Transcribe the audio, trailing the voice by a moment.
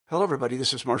Hello, everybody.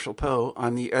 This is Marshall Poe.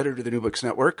 I'm the editor of the New Books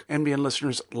Network. NBN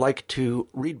listeners like to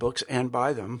read books and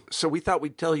buy them. So we thought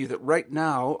we'd tell you that right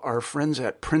now, our friends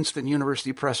at Princeton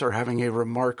University Press are having a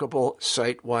remarkable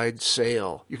site-wide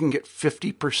sale. You can get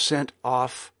 50%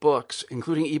 off books,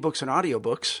 including ebooks and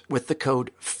audiobooks, with the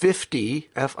code 50,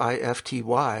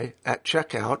 F-I-F-T-Y, at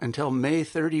checkout until May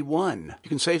 31. You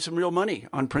can save some real money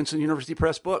on Princeton University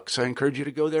Press books. I encourage you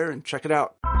to go there and check it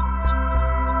out.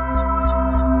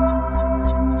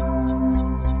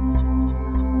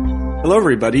 Hello,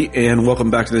 everybody, and welcome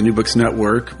back to the New Books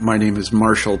Network. My name is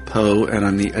Marshall Poe, and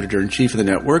I'm the editor-in-chief of the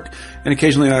network. And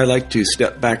occasionally I like to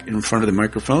step back in front of the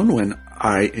microphone when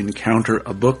I encounter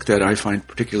a book that I find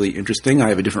particularly interesting. I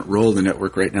have a different role in the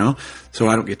network right now, so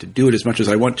I don't get to do it as much as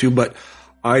I want to, but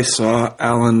I saw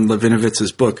Alan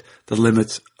Levinowitz's book, The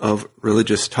Limits of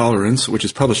Religious Tolerance, which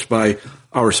is published by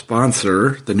our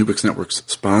sponsor, the New Books Network's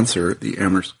sponsor, the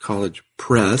Amherst College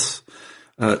Press.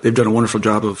 They've done a wonderful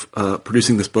job of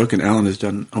producing this book, and Alan has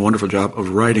done a wonderful job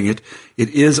of writing it. It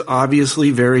is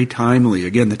obviously very timely.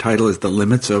 Again, the title is The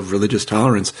Limits of Religious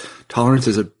Tolerance. Tolerance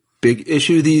is a big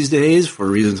issue these days for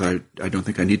reasons I don't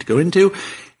think I need to go into.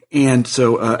 And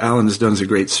so Alan has done us a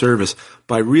great service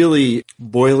by really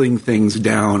boiling things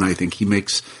down. I think he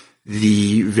makes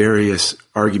the various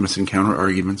arguments and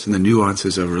counter-arguments and the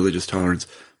nuances of religious tolerance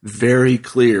very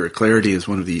clear. Clarity is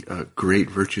one of the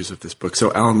great virtues of this book.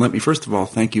 So, Alan, let me first of all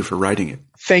thank you for writing it.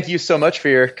 Thank you so much for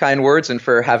your kind words and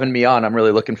for having me on. I'm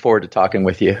really looking forward to talking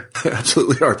with you.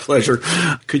 Absolutely, our pleasure.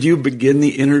 Could you begin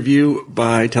the interview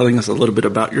by telling us a little bit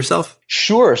about yourself?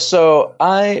 Sure. So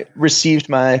I received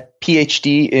my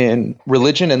PhD in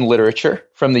religion and literature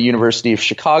from the University of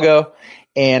Chicago,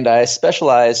 and I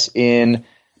specialize in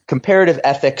comparative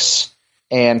ethics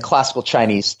and classical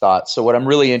Chinese thought. So what I'm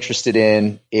really interested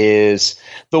in is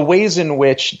the ways in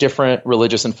which different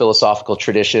religious and philosophical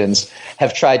traditions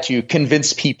have tried to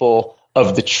convince people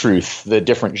of the truth, the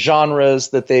different genres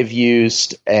that they've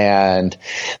used, and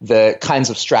the kinds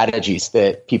of strategies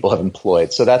that people have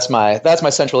employed. So that's my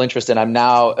central interest, and I'm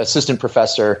now assistant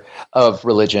professor of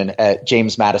religion at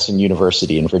James Madison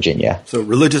University in Virginia. So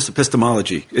religious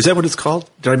epistemology, is that what it's called?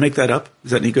 Did I make that up?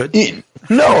 Is that any good?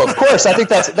 No, of course. I think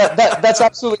that's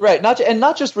absolutely right.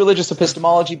 Not just religious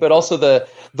epistemology, but also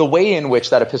the way in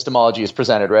which that epistemology is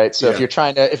presented, right? So if you're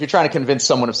trying to convince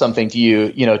someone of something, do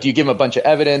you give them a bunch of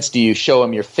evidence? Do you show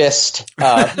them your fist?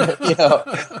 What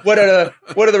are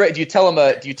the do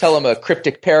you tell them a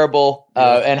cryptic parable?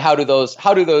 And how do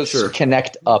those Sure.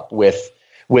 connect up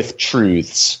with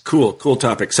truths? Cool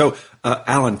topic. So,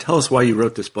 Alan, tell us why you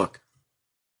wrote this book.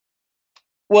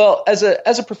 Well, as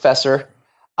a professor,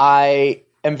 I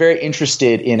am very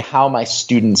interested in how my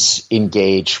students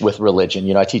engage with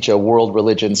religion. I teach a world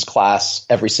religions class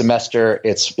every semester.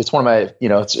 It's one of my,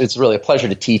 it's really a pleasure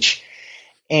to teach.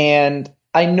 And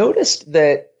I noticed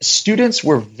that students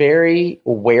were very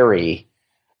wary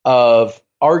of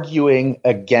arguing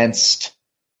against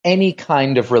any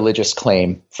kind of religious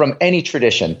claim from any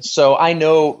tradition. So I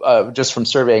know just from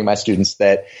surveying my students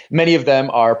that many of them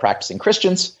are practicing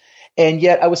Christians. And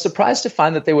yet I was surprised to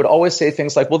find that they would always say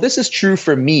things like, well, this is true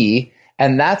for me,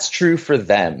 and that's true for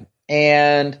them.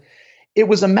 And it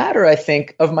was a matter, I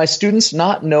think, of my students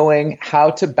not knowing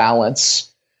how to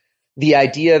balance the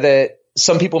idea that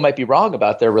some people might be wrong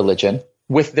about their religion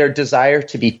with their desire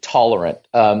to be tolerant.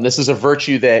 This is a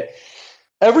virtue that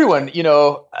everyone,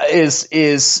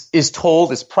 is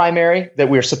told is primary, that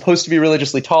we're supposed to be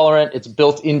religiously tolerant. It's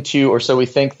built into, or so we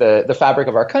think, the fabric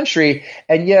of our country.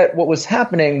 And yet what was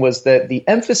happening was that the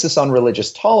emphasis on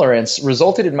religious tolerance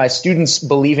resulted in my students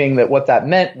believing that what that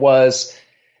meant was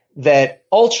that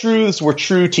all truths were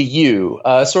true to you,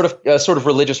 sort of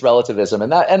religious relativism.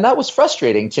 And that was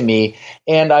frustrating to me.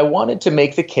 And I wanted to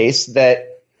make the case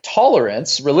that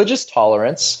tolerance, religious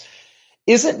tolerance,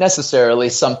 isn't necessarily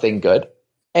something good,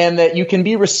 and that you can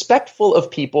be respectful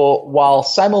of people while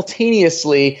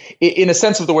simultaneously, in a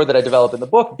sense of the word that I develop in the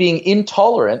book, being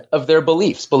intolerant of their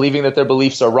beliefs, believing that their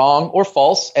beliefs are wrong or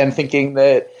false, and thinking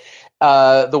that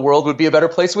the world would be a better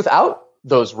place without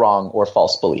those wrong or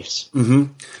false beliefs.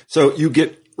 Mm-hmm. So you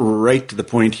get right to the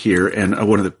point here, and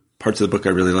one of the parts of the book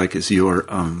I really like is your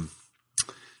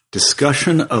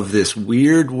discussion of this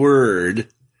weird word,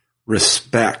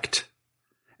 respect.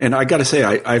 And I got to say,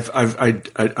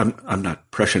 I'm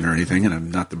not prescient or anything, and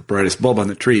I'm not the brightest bulb on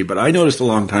the tree, but I noticed a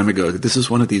long time ago that this is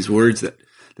one of these words that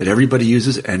everybody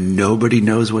uses and nobody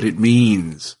knows what it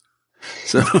means.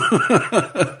 So,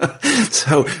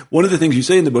 so one of the things you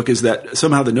say in the book is that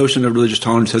somehow the notion of religious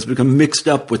tolerance has become mixed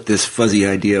up with this fuzzy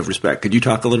idea of respect. Could you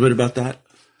talk a little bit about that?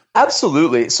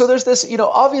 Absolutely. So there's this,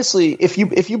 obviously, if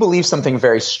you believe something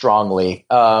very strongly,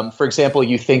 for example,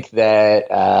 you think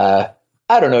that,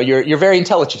 I don't know, you're very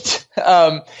intelligent.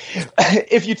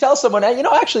 If you tell someone,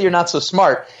 actually, you're not so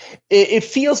smart, it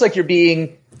feels like you're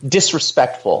being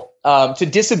disrespectful. To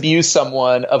disabuse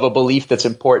someone of a belief that's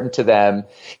important to them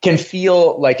can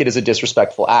feel like it is a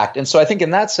disrespectful act. And so I think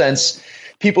in that sense,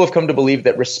 people have come to believe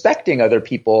that respecting other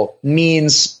people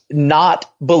means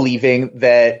not believing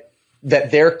that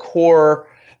their core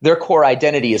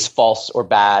identity is false or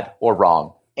bad or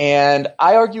wrong. And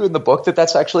I argue in the book that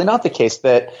that's actually not the case,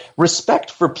 that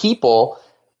respect for people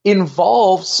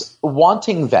involves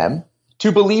wanting them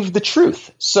to believe the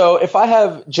truth. So if I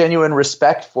have genuine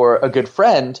respect for a good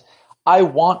friend, I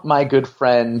want my good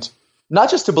friend not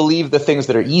just to believe the things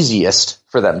that are easiest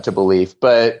for them to believe,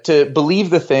 but to believe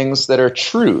the things that are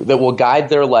true, that will guide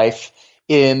their life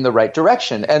in the right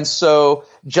direction. And so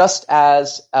just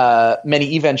as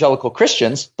many evangelical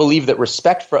Christians believe that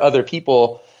respect for other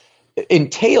people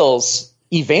entails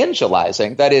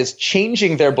evangelizing, that is,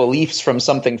 changing their beliefs from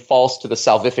something false to the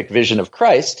salvific vision of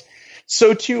Christ,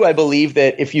 so too I believe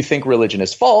that if you think religion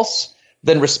is false,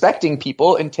 then respecting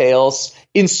people entails,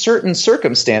 in certain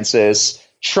circumstances,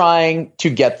 trying to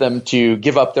get them to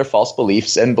give up their false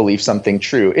beliefs and believe something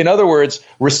true. In other words,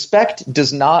 respect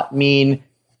does not mean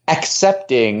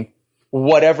accepting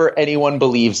whatever anyone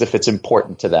believes if it's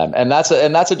important to them. And that's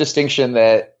a distinction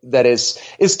that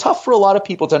is tough for a lot of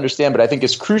people to understand, but I think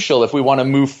is crucial if we want to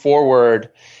move forward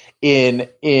in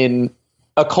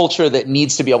a culture that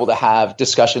needs to be able to have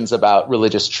discussions about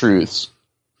religious truths.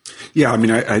 Yeah, I mean,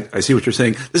 I see what you're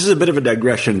saying. This is a bit of a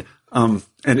digression, and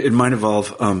it might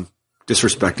involve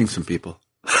disrespecting some people.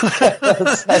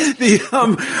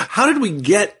 How did we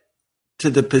get to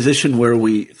the position where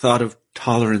we thought of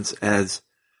tolerance as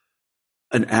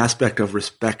an aspect of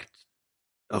respect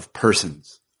of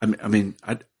persons? I mean,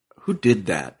 who did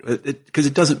that? Because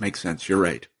it doesn't make sense. You're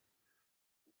right.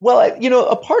 Well,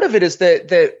 a part of it is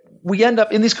that we end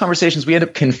up in these conversations, we end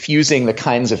up confusing the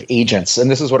kinds of agents.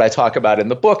 And this is what I talk about in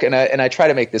the book. And I try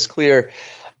to make this clear.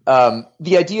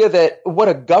 The idea that what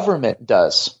a government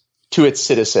does to its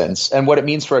citizens and what it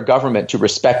means for a government to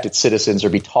respect its citizens or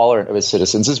be tolerant of its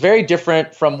citizens is very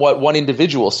different from what one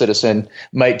individual citizen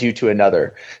might do to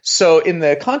another. So in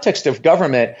the context of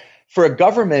government, for a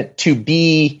government to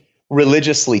be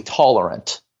religiously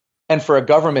tolerant and for a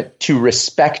government to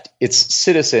respect its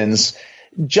citizens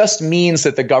just means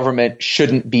that the government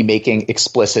shouldn't be making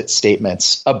explicit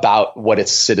statements about what its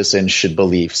citizens should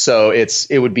believe. So it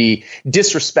would be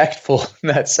disrespectful in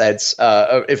that sense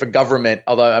if a government,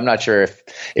 although I'm not sure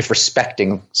if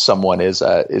respecting someone is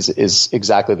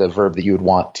exactly the verb that you would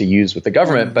want to use with the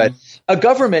government, but a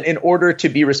government, in order to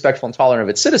be respectful and tolerant of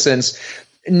its citizens,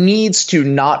 needs to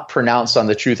not pronounce on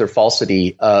the truth or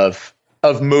falsity of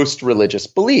most religious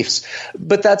beliefs.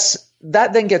 But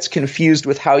that then gets confused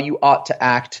with how you ought to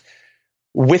act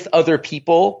with other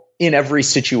people in every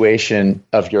situation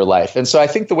of your life. And so I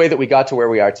think the way that we got to where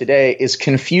we are today is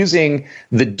confusing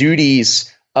the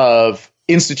duties of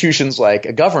institutions like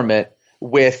a government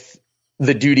with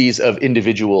the duties of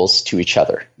individuals to each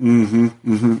other. Mm-hmm,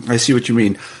 mm-hmm. I see what you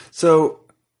mean. So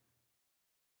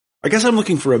I guess I'm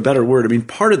looking for a better word. I mean,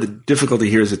 part of the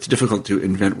difficulty here is it's difficult to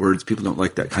invent words. People don't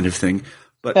like that kind of thing.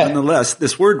 But nonetheless,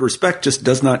 this word respect just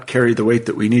does not carry the weight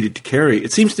that we need it to carry.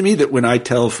 It seems to me that when I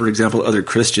tell, for example, other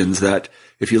Christians that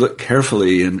if you look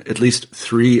carefully in at least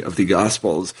 3 of the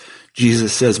Gospels,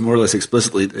 Jesus says more or less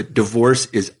explicitly that divorce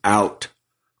is out.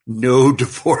 No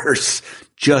divorce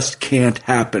just can't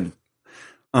happen.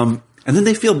 And then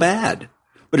they feel bad.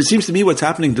 But it seems to me what's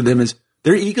happening to them is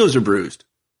their egos are bruised.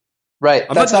 Right.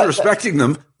 I'm not respecting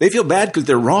them. They feel bad because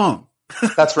they're wrong.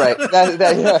 That's right.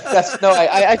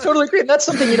 I totally agree. And that's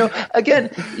something,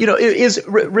 is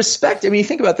respect. I mean, you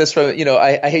think about this from,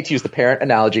 I hate to use the parent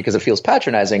analogy because it feels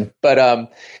patronizing, but,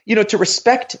 to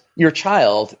respect your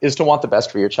child is to want the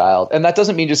best for your child. And that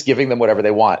doesn't mean just giving them whatever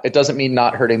they want. It doesn't mean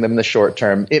not hurting them in the short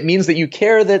term. It means that you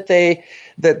care that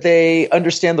they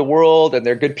understand the world and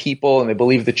they're good people and they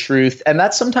believe the truth. And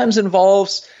that sometimes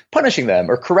involves punishing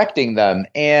them or correcting them.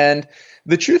 And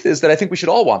the truth is that I think we should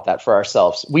all want that for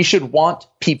ourselves. We should want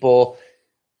people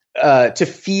to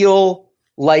feel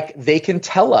like they can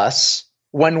tell us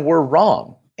when we're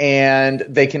wrong, and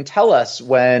they can tell us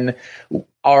when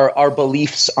our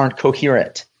beliefs aren't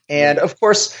coherent. And of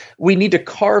course, we need to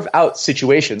carve out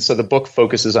situations. So the book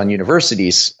focuses on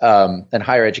universities and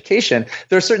higher education.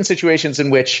 There are certain situations in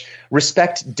which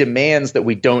respect demands that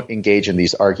we don't engage in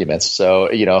these arguments.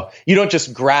 So, you don't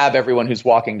just grab everyone who's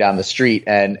walking down the street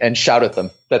and shout at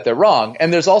them that they're wrong.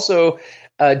 And there's also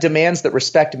demands that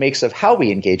respect makes of how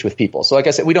we engage with people. So like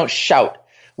I said, we don't shout.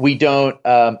 We don't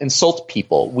insult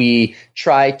people. We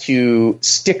try to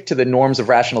stick to the norms of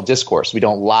rational discourse. We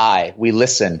don't lie. We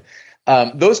listen.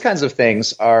 Those kinds of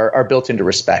things are built into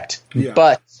respect. Yeah.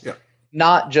 But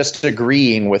not just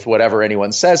agreeing with whatever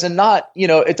anyone says, and not,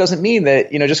 it doesn't mean that,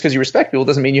 just because you respect people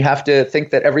doesn't mean you have to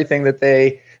think that everything that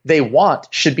they want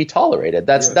should be tolerated.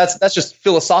 That's just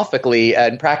philosophically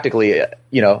and practically,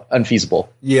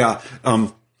 unfeasible. Yeah.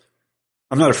 I'm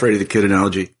not afraid of the kid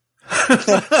analogy.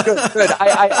 Good.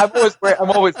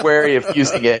 I'm always wary of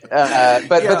using it, but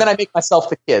then I make myself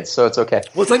the kid, so it's okay.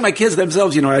 Well, it's like my kids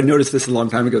themselves. I noticed this a long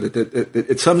time ago that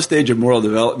at some stage of moral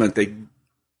development,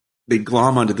 they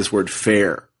glom onto this word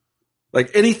fair.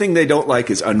 Like anything they don't like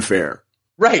is unfair.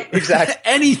 Right, exactly.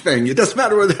 Anything. It doesn't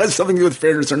matter whether it has something to do with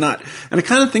fairness or not. And I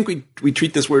kind of think we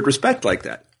treat this word respect like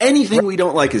that. Anything we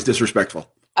don't like is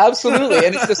disrespectful. Absolutely.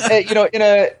 And it's just,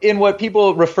 in what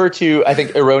people refer to, I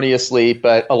think erroneously,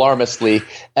 but alarmistly,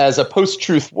 as a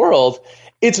post-truth world,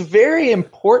 it's very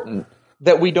important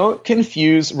that we don't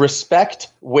confuse respect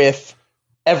with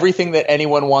everything that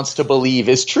anyone wants to believe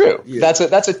is true. Yeah.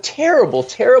 That's a terrible,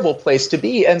 terrible place to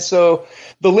be. And so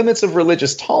the limits of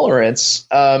religious tolerance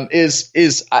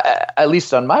is at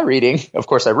least on my reading, of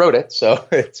course I wrote it, so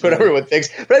it's what everyone thinks,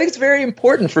 but I think it's very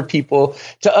important for people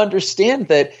to understand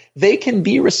that they can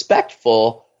be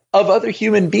respectful of other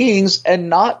human beings and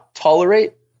not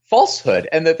tolerate falsehood,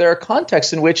 and that there are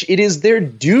contexts in which it is their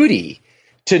duty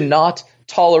to not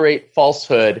tolerate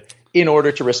falsehood in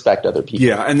order to respect other people.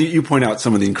 Yeah, and you point out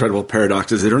some of the incredible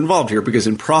paradoxes that are involved here, because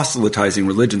in proselytizing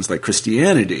religions like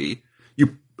Christianity,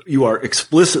 you are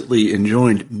explicitly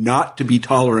enjoined not to be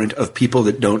tolerant of people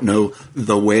that don't know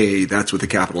the way. That's with a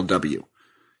capital W.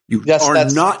 You are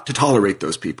not to tolerate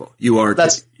those people. You are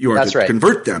to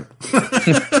convert them.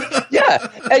 Yeah,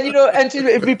 and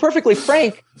to be perfectly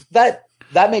frank, that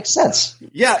makes sense.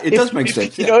 Yeah, it does make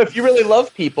sense. If you really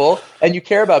love people and you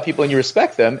care about people and you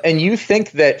respect them, and you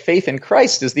think that faith in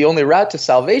Christ is the only route to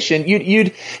salvation,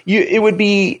 it would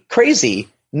be crazy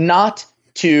not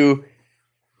to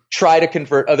try to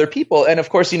convert other people. And of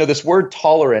course, this word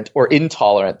tolerant or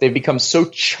intolerant, they've become so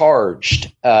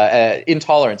charged.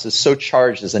 Intolerance is so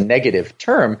charged as a negative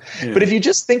term. Yeah. But if you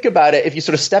just think about it, if you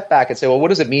sort of step back and say, well, what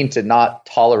does it mean to not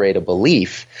tolerate a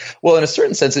belief? Well, in a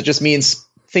certain sense, it just means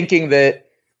thinking that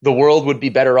the world would be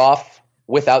better off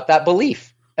without that belief.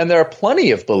 And there are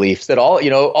plenty of beliefs that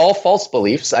all false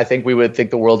beliefs, I think we would think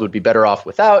the world would be better off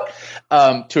without,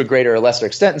 to a greater or lesser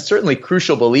extent. And certainly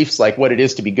crucial beliefs like what it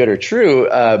is to be good or true.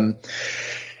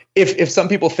 If some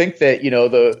people think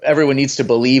that, everyone needs to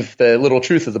believe the literal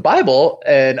truth of the Bible,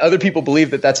 and other people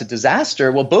believe that that's a disaster,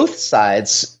 well, both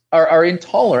sides are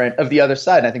intolerant of the other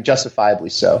side, and I think justifiably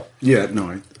so. Yeah,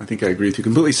 no, I think I agree with you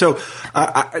completely. So,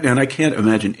 and I can't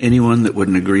imagine anyone that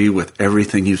wouldn't agree with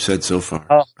everything you've said so far.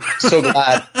 Oh, so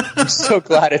glad. I'm so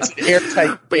glad it's an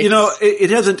airtight. But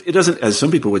it doesn't, as some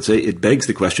people would say, it begs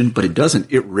the question, but it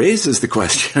doesn't. It raises the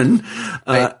question.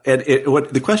 Right. And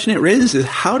what the question it raises is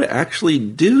how to actually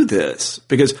do this.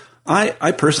 Because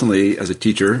I personally, as a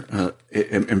teacher,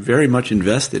 am very much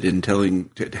invested in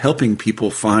helping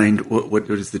people find what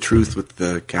is the truth with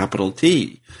the capital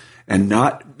T, and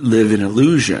not live in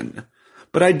illusion.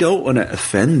 But I don't want to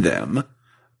offend them.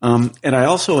 And I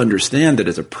also understand that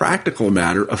as a practical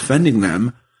matter, offending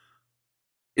them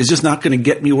is just not going to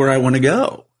get me where I want to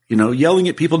go. Yelling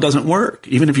at people doesn't work,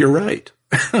 even if you're right.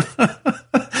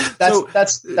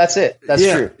 That's it. That's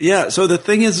true. Yeah. So the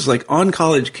thing is like on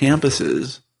college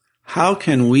campuses, how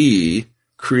can we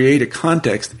create a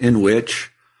context in which,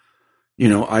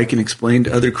 I can explain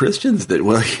to other Christians that,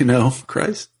 well,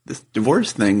 Christ, this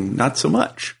divorce thing, not so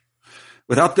much,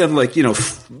 without them going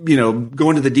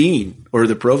to the dean or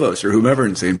the provost or whomever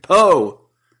and saying, Poe,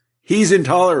 he's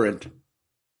intolerant.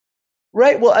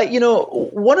 Right. Well,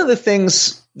 one of the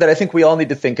things that I think we all need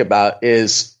to think about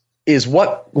is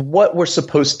what we're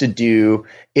supposed to do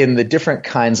in the different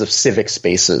kinds of civic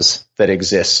spaces that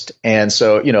exist. And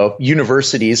so,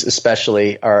 universities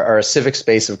especially are a civic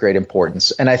space of great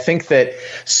importance. And I think that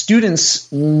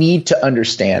students need to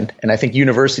understand, and I think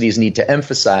universities need to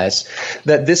emphasize,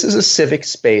 that this is a civic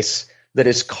space that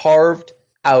is carved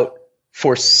out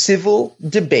for civil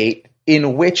debate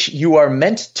in which you are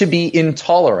meant to be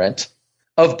intolerant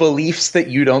of beliefs that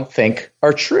you don't think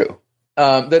are true.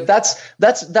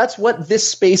 That's what this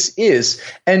space is.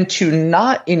 And to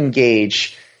not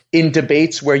engage in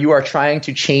debates where you are trying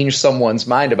to change someone's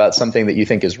mind about something that you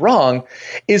think is wrong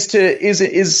is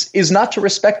not to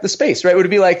respect the space, right? It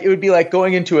would be like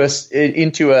going into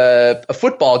a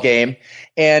football game,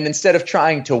 and instead of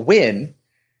trying to win,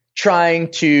 trying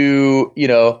to,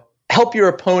 help your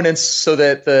opponents so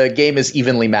that the game is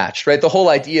evenly matched, right? The whole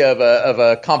idea of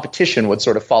a competition would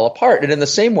sort of fall apart. And in the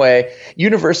same way,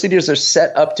 universities are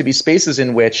set up to be spaces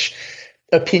in which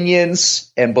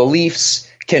opinions and beliefs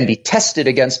can be tested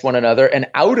against one another. And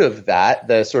out of that,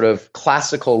 the sort of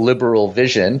classical liberal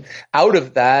vision, out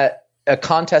of that, a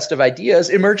contest of ideas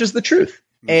emerges the truth.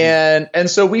 And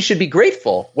so we should be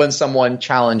grateful when someone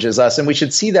challenges us, and we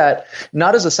should see that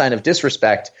not as a sign of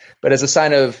disrespect, but as a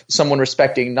sign of someone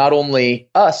respecting not only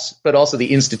us, but also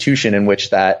the institution in which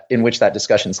that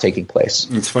discussion is taking place.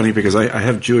 It's funny because I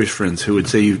have Jewish friends who would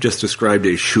say you've just described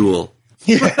a shul.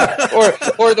 Yeah,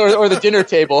 or the dinner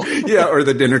table. Yeah, or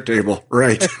the dinner table,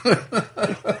 right.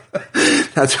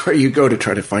 That's where you go to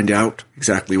try to find out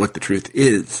exactly what the truth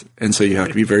is. And so you have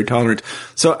to be very tolerant.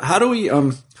 So how do we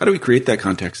create that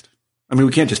context? I mean,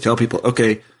 we can't just tell people,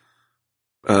 okay,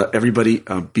 everybody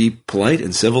be polite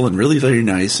and civil and really very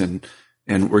nice, and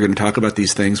we're going to talk about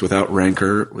these things without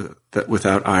rancor,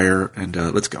 without ire, and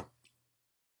let's go.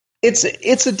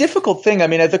 It's a difficult thing. I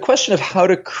mean, the question of how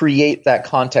to create that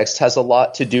context has a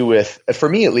lot to do with, for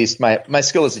me at least, my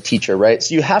skill as a teacher, right?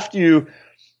 So you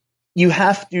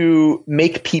have to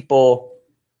make people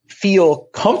feel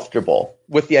comfortable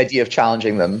with the idea of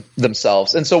challenging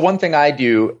themselves. And so one thing I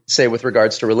do say with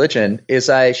regards to religion is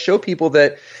I show people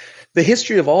that the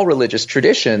history of all religious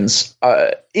traditions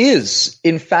is,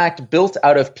 in fact, built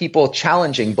out of people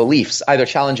challenging beliefs, either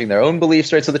challenging their own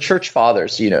beliefs, right? So the church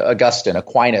fathers, Augustine,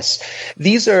 Aquinas,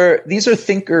 these are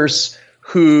thinkers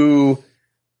who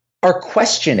are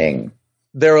questioning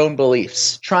their own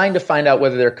beliefs, trying to find out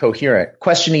whether they're coherent,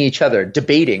 questioning each other,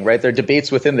 debating, right? There are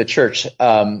debates within the church.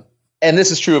 And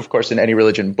this is true, of course, in any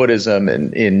religion, Buddhism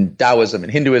and in Taoism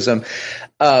and Hinduism.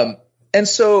 And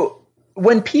so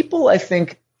when people, I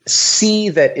think, see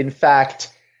that, in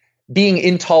fact, being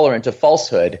intolerant of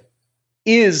falsehood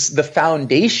is the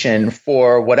foundation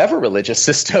for whatever religious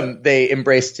system they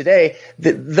embrace today,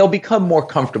 they'll become more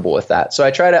comfortable with that. So I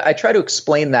try to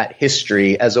explain that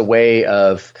history as a way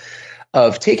of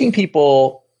taking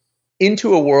people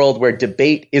into a world where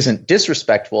debate isn't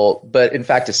disrespectful, but in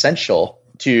fact essential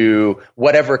to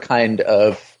whatever kind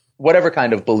of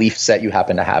belief set you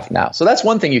happen to have now. So that's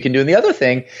one thing you can do. And the other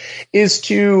thing is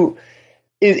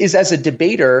as a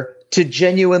debater to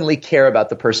genuinely care about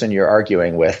the person you're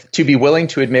arguing with, to be willing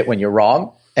to admit when you're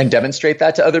wrong and demonstrate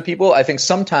that to other people. I think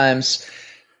sometimes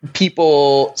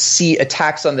people see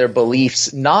attacks on their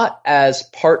beliefs not as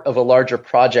part of a larger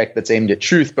project that's aimed at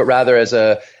truth, but rather as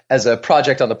a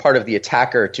project on the part of the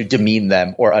attacker to demean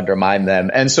them or undermine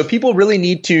them. And so people really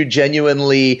need to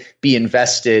genuinely be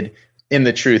invested in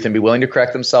the truth and be willing to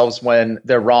correct themselves when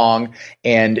they're wrong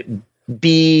and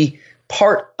be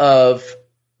part of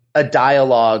a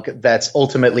dialogue that's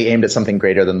ultimately aimed at something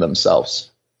greater than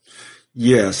themselves.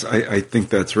 Yes, I think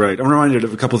that's right. I'm reminded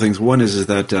of a couple of things. One is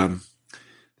that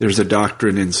there's a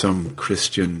doctrine in some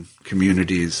Christian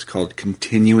communities called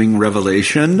continuing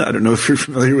revelation. I don't know if you're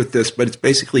familiar with this, but it's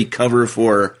basically cover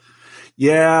for,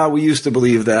 yeah, we used to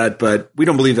believe that, but we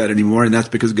don't believe that anymore, and that's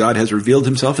because God has revealed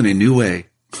himself in a new way.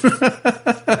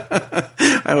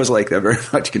 I always like that very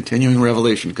much, continuing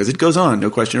revelation, because it goes on, no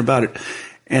question about it.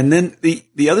 And then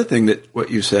the other thing that what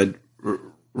you said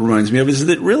reminds me of is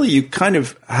that really you kind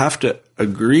of have to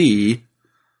agree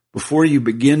before you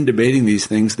begin debating these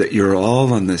things that you're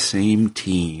all on the same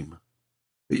team,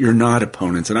 that you're not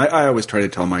opponents. And I always try to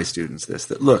tell my students this,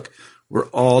 that look, we're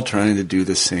all trying to do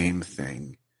the same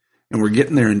thing and we're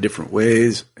getting there in different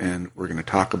ways, and we're going to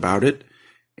talk about it,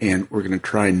 and we're going to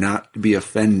try not to be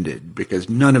offended because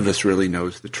none of us really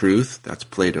knows the truth. That's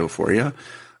Plato for you.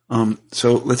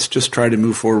 So let's just try to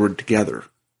move forward together.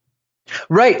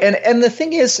 Right. And the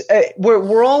thing is,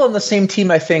 we're all on the same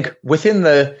team, I think, within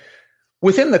the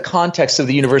context of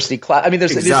the university class. I mean,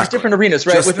 there's different arenas,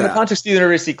 right? Within the context of the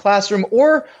university classroom,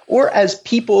 or as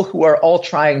people who are all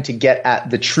trying to get at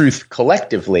the truth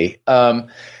collectively.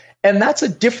 And that's a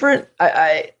different,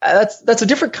 that's a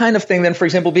different kind of thing than, for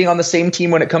example, being on the same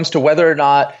team when it comes to whether or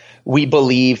not we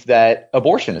believe that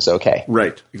abortion is okay.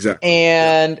 Right. Exactly.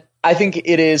 And I think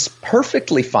it is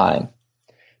perfectly fine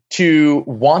to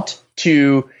want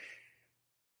to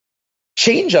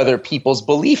change other people's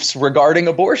beliefs regarding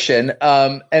abortion.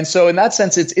 And so in that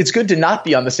sense, it's good to not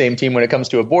be on the same team when it comes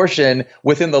to abortion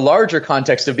within the larger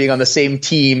context of being on the same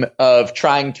team of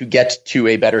trying to get to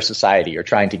a better society or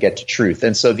trying to get to truth.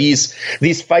 And so these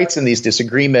fights and these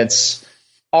disagreements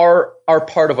are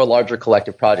part of a larger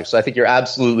collective project. So I think you're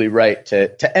absolutely right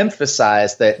to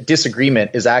emphasize that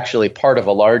disagreement is actually part of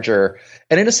a larger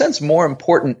and, in a sense, more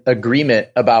important agreement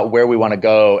about where we want to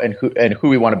go and who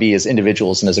we want to be as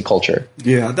individuals and as a culture.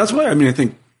 Yeah, that's why. I mean, I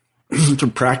think sort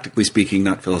of practically speaking,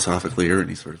 not philosophically or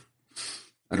any sort of,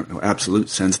 I don't know, absolute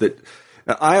sense, that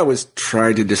I always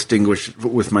try to distinguish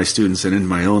with my students and in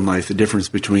my own life the difference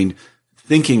between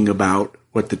thinking about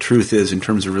what the truth is in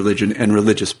terms of religion and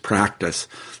religious practice.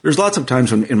 There's lots of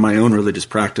times when in my own religious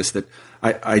practice that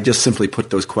I just simply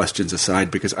put those questions aside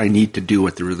because I need to do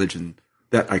what the religion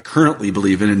that I currently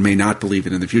believe in and may not believe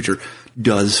in the future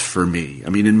does for me. I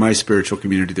mean, in my spiritual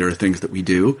community, there are things that we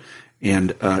do,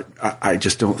 and I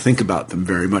just don't think about them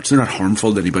very much. They're not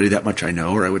harmful to anybody, that much I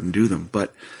know, or I wouldn't do them.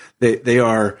 But they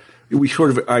are. We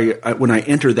sort of. When I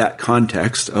enter that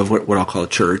context of what I'll call a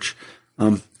church,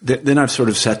 then I've sort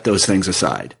of set those things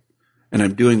aside, and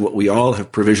I'm doing what we all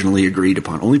have provisionally agreed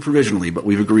upon. Only provisionally, but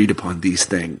we've agreed upon these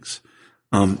things.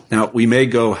 Now we may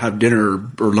go have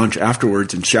dinner or lunch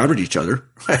afterwards and shout at each other.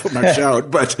 I hope not shout,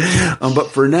 but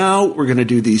for now we're going to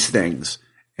do these things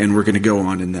and we're going to go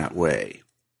on in that way.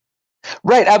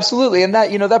 Right. Absolutely. And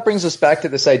that, that brings us back to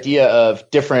this idea of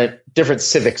different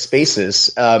civic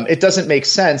spaces. It doesn't make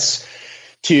sense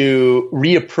to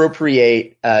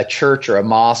reappropriate a church or a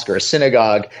mosque or a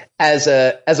synagogue as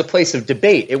a place of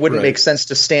debate. It wouldn't make sense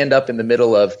to stand up in the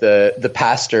middle of the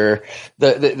pastor,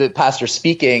 the pastor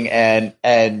speaking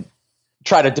and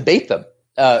try to debate them.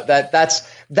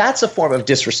 That's a form of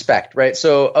disrespect, right?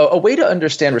 So a way to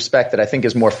understand respect that I think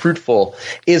is more fruitful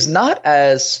is not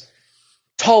as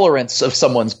tolerance of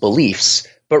someone's beliefs,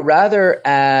 but rather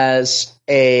as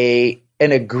an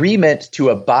agreement to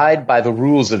abide by the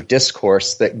rules of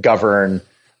discourse that govern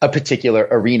a particular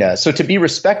arena. So to be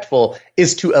respectful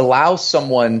is to allow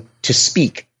someone to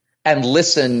speak and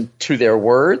listen to their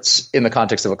words in the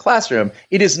context of a classroom.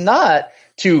 It is not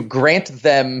to grant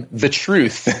them the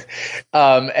truth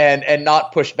and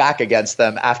not push back against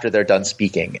them after they're done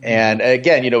speaking. And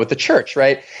again, with the church,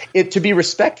 right? To be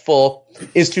respectful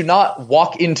is to not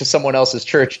walk into someone else's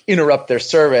church, interrupt their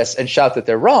service, and shout that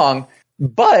they're wrong,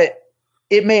 but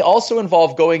it may also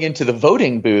involve going into the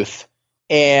voting booth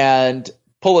and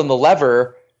pulling the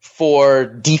lever for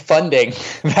defunding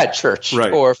that church,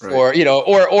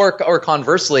 or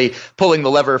conversely, pulling the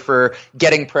lever for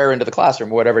getting prayer into the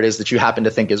classroom, or whatever it is that you happen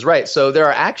to think is right. So there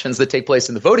are actions that take place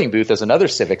in the voting booth as another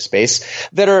civic space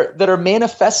that are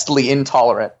manifestly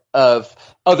intolerant of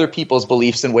other people's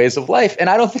beliefs and ways of life. And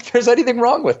I don't think there's anything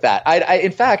wrong with that.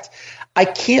 In fact, I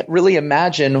can't really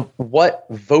imagine what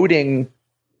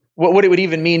it would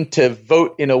even mean to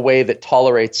vote in a way that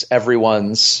tolerates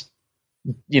everyone's,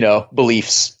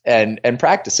 beliefs and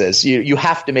practices. You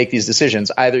have to make these decisions.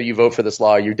 Either you vote for this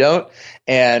law or you don't.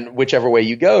 And whichever way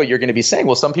you go, you're going to be saying,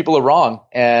 well, some people are wrong,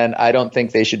 and I don't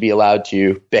think they should be allowed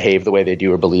to behave the way they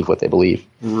do or believe what they believe.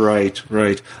 Right.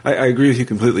 I agree with you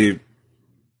completely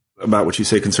about what you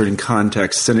say concerning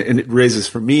context. And it raises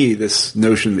for me this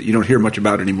notion that you don't hear much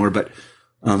about anymore, but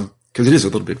because it is a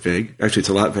little bit vague. Actually, it's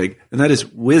a lot vague. And that is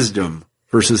wisdom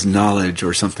versus knowledge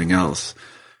or something else.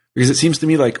 Because it seems to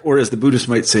me like, or as the Buddhists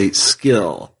might say,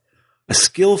 skill. A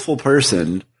skillful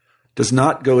person does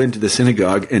not go into the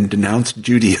synagogue and denounce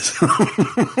Judaism.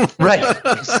 Right.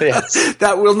 Yes.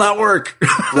 That will not work.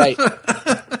 Right.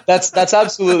 That's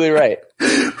absolutely right.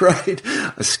 Right.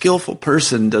 A skillful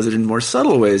person does it in more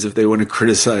subtle ways if they want to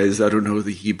criticize,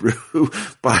 the Hebrew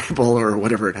Bible or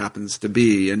whatever it happens to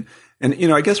be. And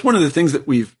I guess one of the things that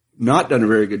we've not done a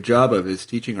very good job of is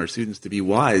teaching our students to be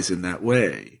wise in that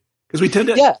way. Because we tend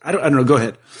to, I don't know, go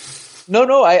ahead.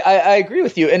 No, I agree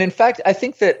with you. And in fact, I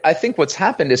think what's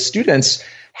happened is students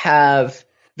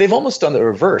they've almost done the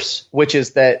reverse, which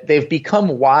is that they've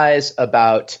become wise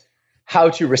about how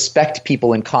to respect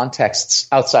people in contexts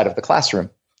outside of the classroom,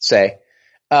 say.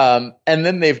 And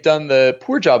then they've done the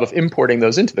poor job of importing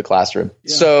those into the classroom.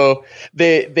 Yeah. So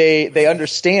they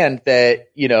understand that,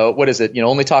 what is it?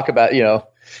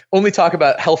 Only talk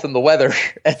about health and the weather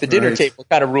at the dinner table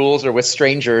kind of rules or with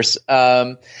strangers.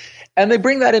 And they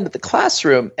bring that into the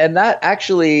classroom, and that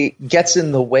actually gets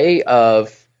in the way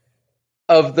of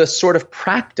the sort of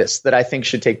practice that I think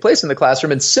should take place in the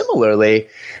classroom. And similarly,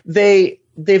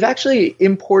 they've actually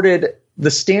imported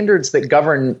the standards that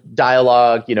govern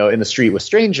dialogue, in the street with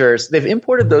strangers. They've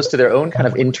imported those to their own kind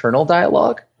of internal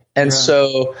dialogue. And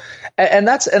so, and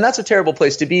that's a terrible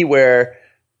place to be, where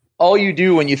all you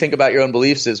do when you think about your own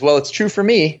beliefs is, well, it's true for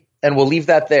me, and we'll leave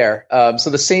that there. So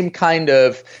the same kind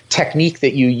of technique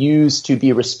that you use to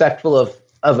be respectful of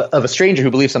a stranger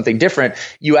who believes something different,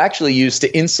 you actually use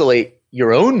to insulate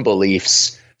your own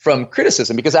beliefs from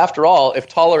criticism. Because after all, if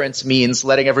tolerance means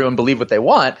letting everyone believe what they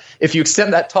want, if you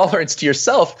extend that tolerance to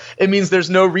yourself, it means there's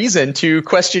no reason to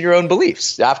question your own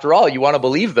beliefs. After all, you want to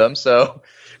believe them, so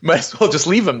might as well just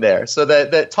leave them there. So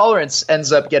that tolerance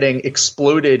ends up getting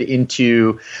exploded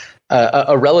into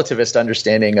a relativist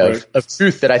understanding of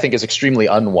truth that I think is extremely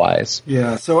unwise.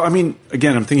 Yeah. So, I mean,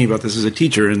 again, I'm thinking about this as a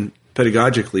teacher, and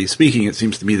pedagogically speaking, it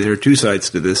seems to me there are two sides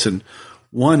to this. And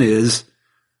one is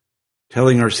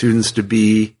telling our students to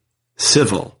be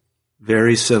civil,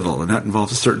 very civil, and that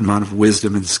involves a certain amount of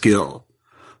wisdom and skill.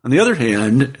 On the other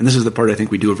hand, and this is the part I think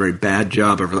we do a very bad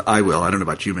job of, I don't know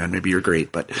about you, man, maybe you're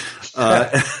great, but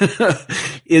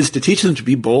is to teach them to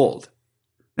be bold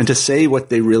and to say what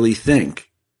they really think.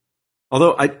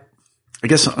 Although I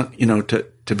guess,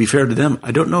 to be fair to them,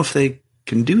 I don't know if they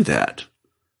can do that,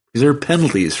 because there are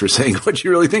penalties for saying what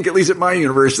you really think, at least at my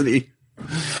university.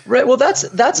 Right. Well, that's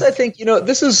I think,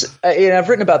 this is, I've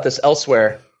written about this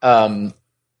elsewhere,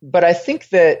 but I think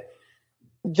that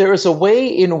there is a way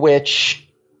in which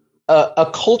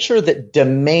a culture that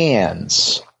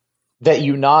demands that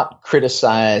you not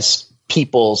criticize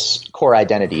people's core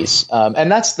identities, and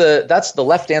that's the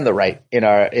left and the right in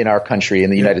our country, in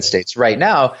the United States right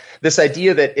now. This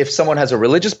idea that if someone has a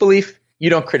religious belief, you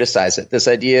don't criticize it. This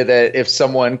idea that if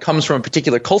someone comes from a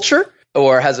particular culture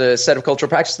or has a set of cultural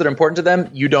practices that are important to them,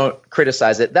 you don't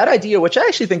criticize it. That idea, which I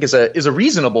actually think is a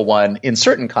reasonable one in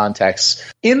certain contexts,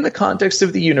 in the context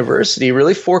of the university,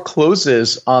 really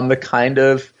forecloses on the kind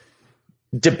of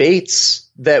debates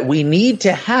that we need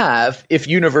to have if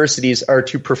universities are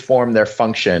to perform their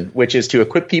function, which is to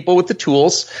equip people with the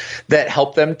tools that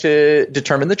help them to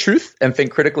determine the truth and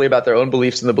think critically about their own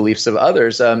beliefs and the beliefs of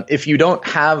others. If you don't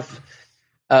have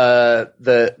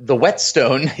the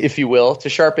whetstone, if you will, to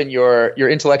sharpen your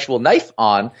intellectual knife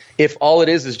on, if all it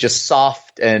is just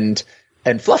soft and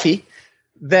fluffy,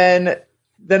 then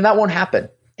that won't happen,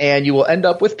 and you will end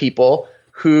up with people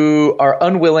who are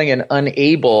unwilling and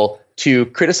unable to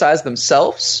criticize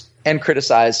themselves and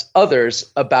criticize others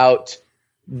about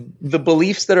the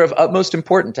beliefs that are of utmost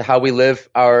importance to how we live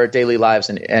our daily lives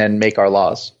and make our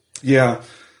laws. Yeah.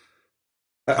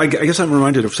 I guess I'm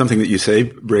reminded of something that you say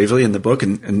bravely in the book,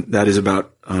 and that is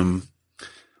about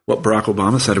what Barack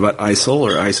Obama said about ISIL,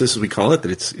 or ISIS as we call it,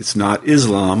 that it's not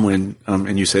Islam, when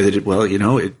and you say that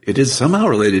it is somehow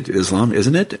related to Islam,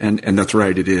 isn't it? And that's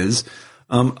right, it is.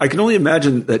 I can only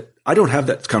imagine that I don't have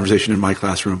that conversation in my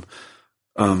classroom,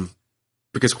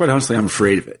 because quite honestly, I'm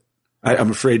afraid of it.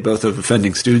 I'm afraid both of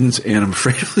offending students, and I'm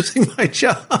afraid of losing my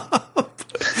job.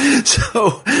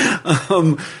 So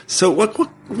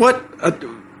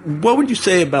what would you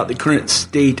say about the current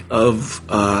state of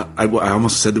I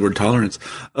almost said the word tolerance,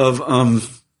 of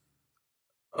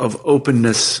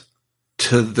openness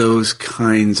to those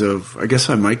kinds of, I guess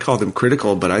I might call them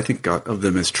critical, but I think of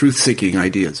them as truth-seeking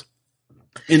ideas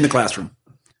in the classroom?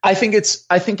 I think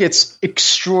it's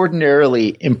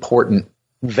extraordinarily important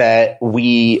that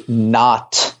we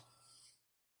not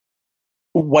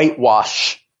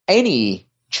whitewash any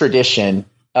tradition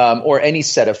or any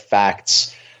set of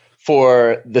facts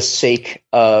for the sake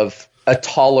of a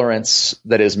tolerance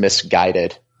that is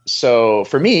misguided. So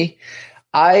for me,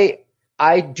 I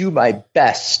do my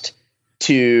best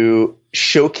to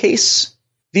showcase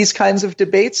these kinds of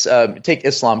debates. Take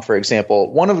Islam, for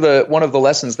example. One of the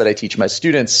lessons that I teach my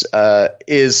students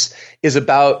is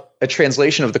about a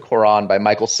translation of the Quran by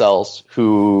Michael Sells,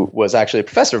 who was actually a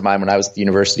professor of mine when I was at the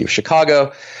University of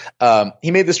Chicago.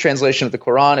 He made this translation of the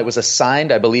Quran. It was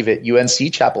assigned, I believe, at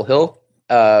UNC Chapel Hill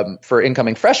for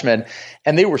incoming freshmen,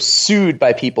 and they were sued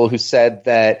by people who said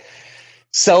that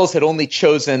Sells had only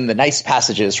chosen the nice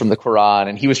passages from the Quran,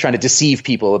 and he was trying to deceive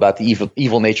people about the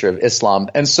evil nature of Islam.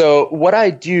 And so what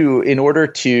I do in order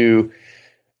to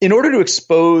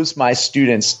expose my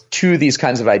students to these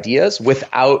kinds of ideas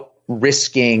without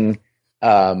risking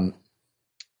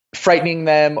frightening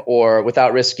them, or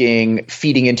without risking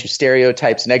feeding into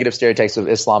negative stereotypes of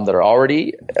Islam that are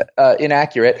already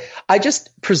inaccurate, I just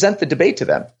present the debate to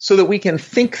them so that we can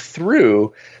think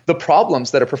through the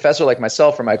problems that a professor like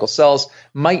myself or Michael Sells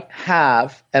might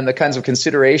have, and the kinds of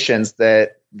considerations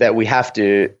that we have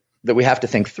to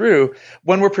think through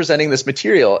when we're presenting this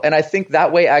material. And I think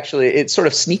that way, actually, it sort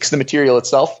of sneaks the material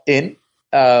itself in,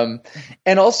 and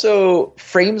also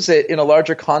frames it in a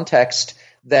larger context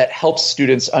that helps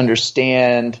students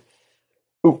understand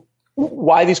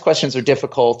why these questions are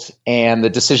difficult and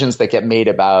the decisions that get made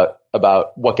about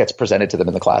what gets presented to them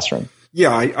in the classroom.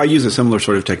 Yeah, I use a similar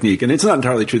sort of technique, and it's not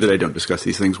entirely true that I don't discuss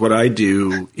these things. What I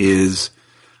do is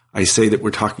I say that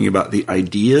we're talking about the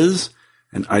ideas,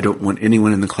 and I don't want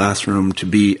anyone in the classroom to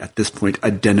be, at this point,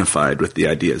 identified with the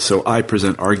ideas. So I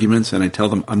present arguments, and I tell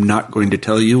them, I'm not going to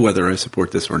tell you whether I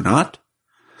support this or not.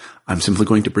 I'm simply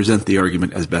going to present the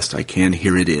argument as best I can.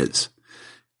 Here it is.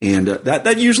 And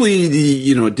that usually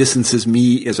distances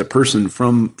me as a person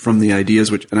from the ideas,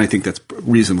 and I think that's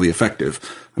reasonably effective.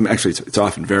 I mean, actually, it's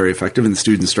often very effective, and the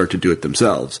students start to do it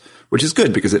themselves, which is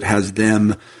good because it has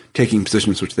them taking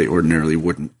positions which they ordinarily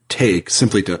wouldn't take,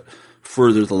 simply to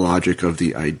further the logic of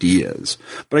the ideas.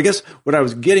 But I guess what I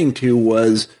was getting to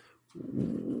was,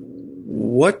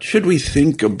 what should we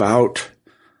think about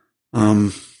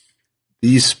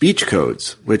these speech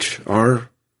codes, which are,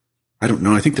 I don't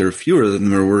know, I think there are fewer than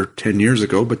there were 10 years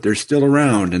ago, but they're still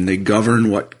around and they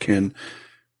govern what can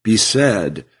be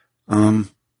said.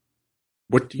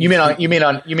 What do you mean on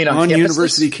campuses?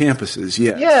 University campuses?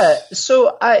 Yes. Yeah. So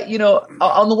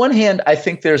on the one hand, I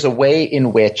think there's a way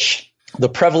in which the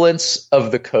prevalence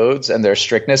of the codes and their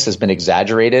strictness has been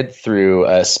exaggerated through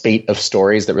a spate of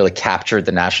stories that really captured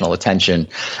the national attention.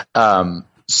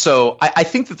 So I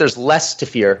think that there's less to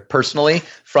fear personally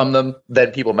from them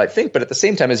than people might think. But at the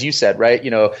same time, as you said, right,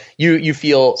 you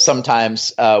feel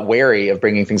sometimes wary of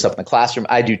bringing things up in the classroom.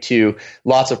 I do too.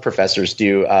 Lots of professors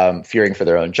do, fearing for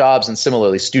their own jobs. And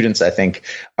similarly, students, I think,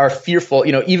 are fearful,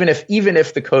 even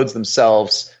if the codes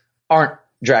themselves aren't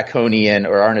draconian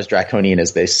or aren't as draconian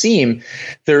as they seem,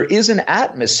 there is an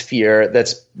atmosphere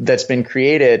that's been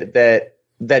created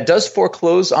that does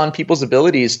foreclose on people's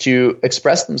abilities to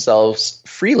express themselves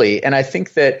freely. And I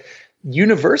think that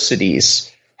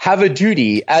universities have a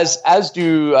duty, as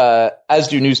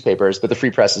do newspapers, but the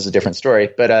free press is a different story.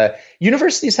 But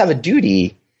universities have a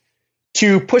duty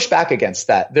to push back against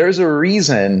that. There's a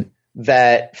reason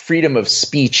that freedom of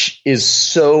speech is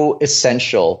so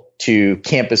essential to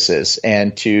campuses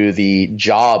and to the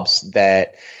jobs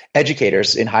that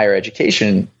educators in higher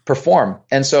education perform.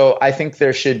 And so I think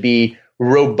there should be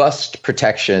robust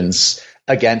protections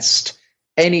against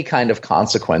any kind of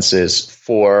consequences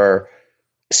for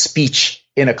speech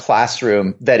in a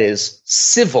classroom that is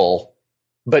civil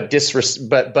but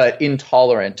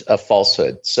intolerant of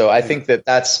falsehood. So I think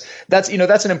that's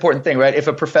an important thing, right? If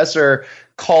a professor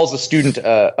calls a student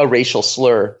a racial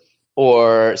slur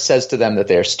or says to them that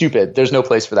they're stupid, there's no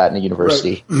place for that in a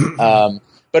university. Right.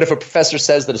 But if a professor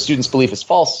says that a student's belief is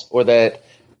false, or that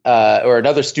or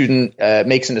another student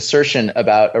makes an assertion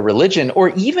about a religion or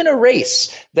even a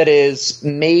race that is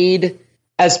made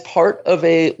as part of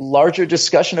a larger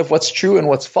discussion of what's true and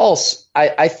what's false,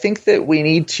 I think that we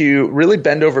need to really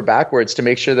bend over backwards to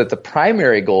make sure that the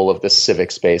primary goal of this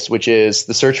civic space, which is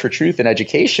the search for truth in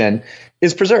education,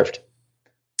 is preserved.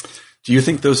 Do you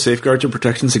think those safeguards or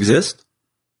protections exist?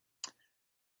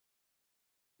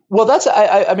 Well,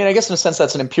 I mean, I guess in a sense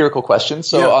that's an empirical question.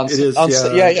 So it is.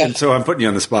 And so I'm putting you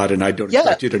on the spot, and I don't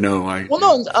expect you to know.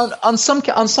 On some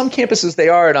campuses they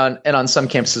are, and on some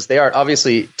campuses they aren't.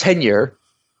 Obviously, tenure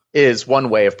is one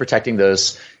way of protecting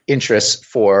those interests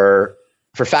for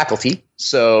faculty.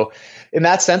 So in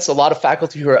that sense, a lot of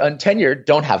faculty who are untenured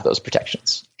don't have those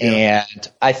protections. Yeah.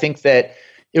 And I think that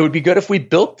it would be good if we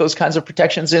built those kinds of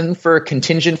protections in for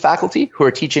contingent faculty who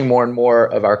are teaching more and more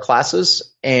of our classes,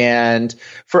 and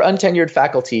for untenured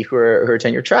faculty who are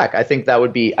tenure track. I think that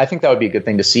would be a good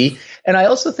thing to see. And I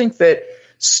also think that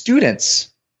students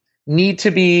need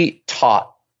to be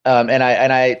taught. And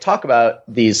I talk about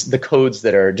the codes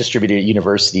that are distributed at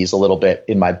universities a little bit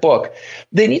in my book.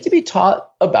 They need to be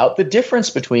taught about the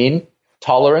difference between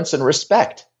tolerance and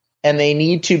respect. And they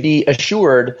need to be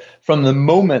assured from the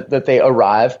moment that they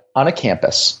arrive on a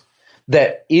campus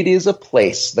that it is a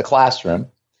place, the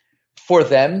classroom, for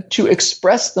them to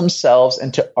express themselves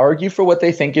and to argue for what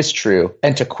they think is true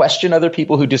and to question other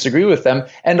people who disagree with them,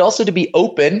 and also to be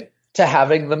open to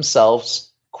having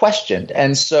themselves questioned.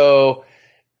 And so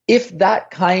if that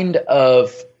kind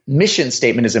of mission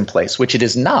statement is in place, which it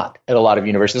is not at a lot of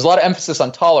universities, there's a lot of emphasis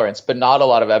on tolerance, but not a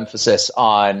lot of emphasis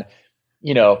on,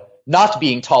 not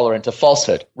being tolerant of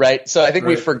falsehood, right? So I think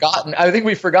we've forgotten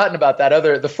about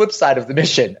the flip side of the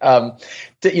mission.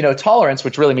 Tolerance,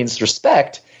 which really means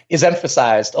respect, is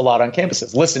emphasized a lot on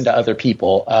campuses. Listen to other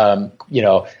people,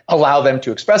 allow them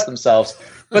to express themselves.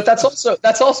 But that's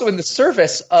also in the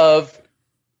service of,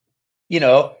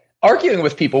 arguing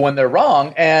with people when they're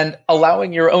wrong and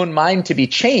allowing your own mind to be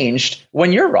changed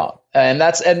when you're wrong. And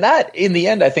that in the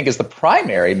end, I think, is the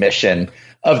primary mission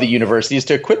of the university, is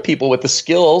to equip people with the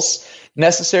skills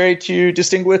necessary to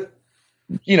distinguish,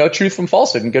 truth from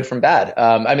falsehood and good from bad.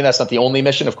 I mean, that's not the only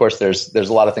mission. Of course, there's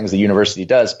a lot of things the university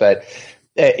does, but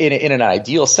in an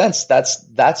ideal sense,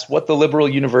 that's what the liberal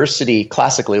university,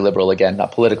 classically liberal again,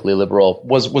 not politically liberal,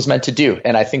 was meant to do.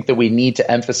 And I think that we need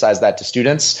to emphasize that to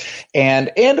students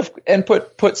and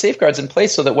put safeguards in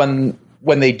place so that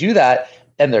when they do that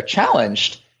and they're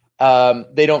challenged,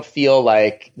 they don't feel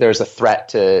like there's a threat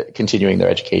to continuing their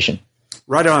education.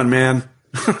 Right on, man.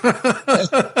 So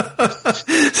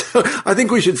I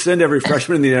think we should send every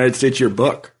freshman in the United States your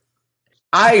book.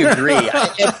 I agree.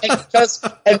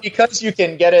 and because you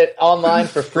can get it online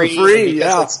for free.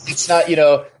 Yeah. It's not,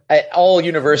 all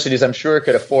universities, I'm sure,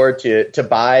 could afford to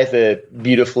buy the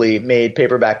beautifully made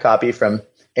paperback copy from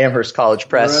Amherst College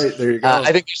Press. Right, there you go.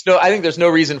 I think there's no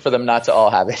reason for them not to all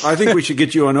have it. I think we should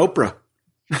get you on Oprah.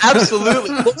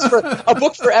 Absolutely. A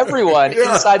book for everyone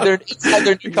inside their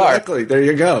new car. Exactly. There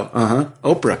you go.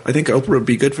 Oprah. I think Oprah would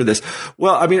be good for this.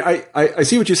 Well, I mean, I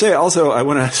see what you say. Also, I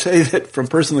want to say that from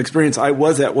personal experience, I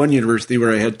was at one university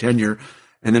where I had tenure,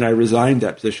 and then I resigned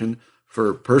that position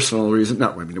for personal reasons.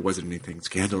 No, I mean, it wasn't anything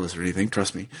scandalous or anything,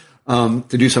 trust me, to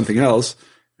do something else.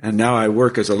 And now I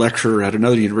work as a lecturer at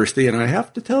another university, and I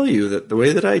have to tell you that the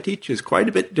way that I teach is quite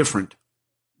a bit different.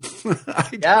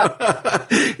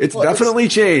 It's definitely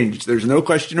changed. There's no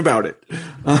question about it.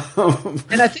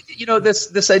 And I think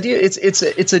this idea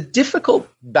it's a difficult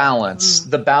balance,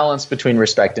 the balance between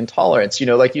respect and tolerance.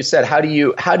 Like you said, how do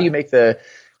you make the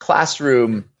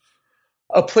classroom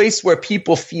a place where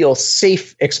people feel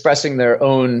safe expressing their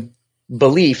own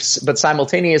beliefs, but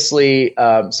simultaneously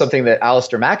something that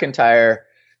Alistair McIntyre,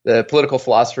 the political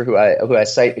philosopher who I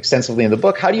cite extensively in the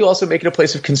book, how do you also make it a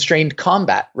place of constrained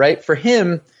combat, right? For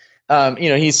him,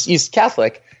 he's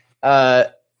Catholic.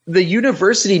 The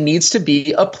university needs to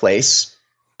be a place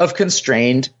of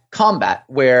constrained combat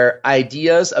where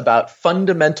ideas about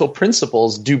fundamental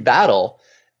principles do battle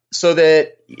so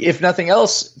that, if nothing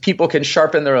else, people can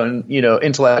sharpen their own,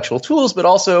 intellectual tools, but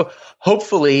also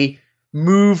hopefully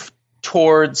move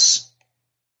towards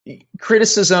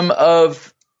criticism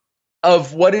of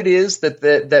what it is that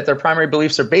their primary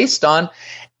beliefs are based on,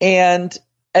 and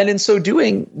in so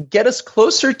doing, get us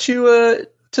closer to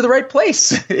the right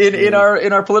place in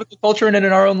our political culture and in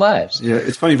our own lives. Yeah,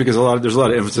 it's funny because there's a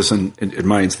lot of emphasis in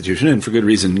my institution, and for good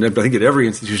reason. I think at every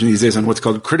institution these days on what's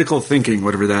called critical thinking,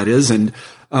 whatever that is, and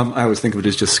I always think of it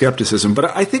as just skepticism.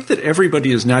 But I think that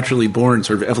everybody is naturally born,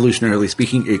 sort of evolutionarily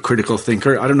speaking, a critical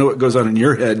thinker. I don't know what goes on in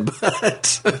your head,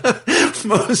 but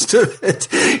most of it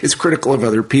is critical of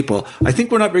other people. I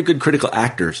think we're not very good critical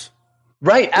actors.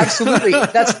 Right, absolutely.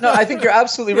 I think you're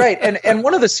absolutely right. And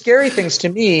one of the scary things to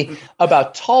me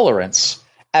about tolerance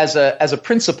as a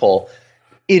principle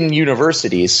in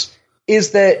universities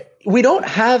is that we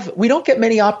don't get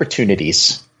many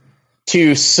opportunities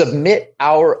to submit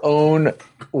our own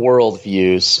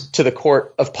worldviews to the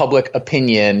court of public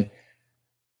opinion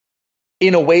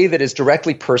in a way that is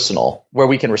directly personal, where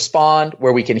we can respond,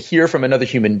 where we can hear from another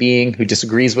human being who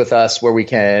disagrees with us, where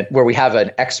we have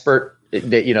an expert,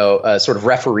 a sort of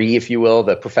referee, if you will,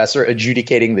 the professor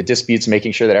adjudicating the disputes,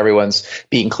 making sure that everyone's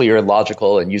being clear and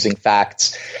logical and using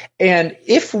facts. And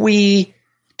if we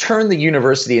turn the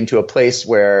university into a place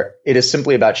where it is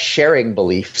simply about sharing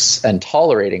beliefs and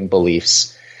tolerating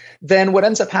beliefs, then what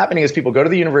ends up happening is people go to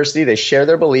the university, they share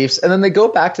their beliefs, and then they go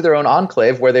back to their own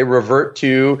enclave where they revert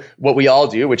to what we all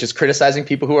do, which is criticizing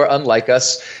people who are unlike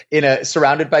us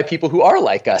surrounded by people who are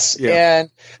like us. Yeah. And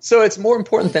so it's more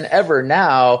important than ever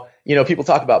now. People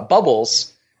talk about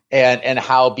bubbles and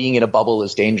how being in a bubble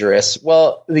is dangerous.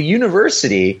 Well, the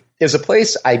university is a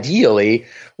place, ideally,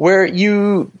 where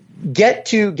you get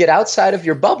to get outside of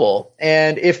your bubble.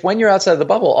 And if when you're outside of the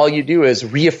bubble, all you do is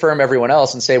reaffirm everyone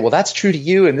else and say, well, that's true to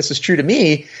you and this is true to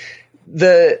me,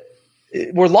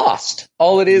 we're lost.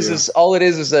 All it is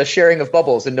is a sharing of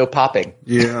bubbles and no popping.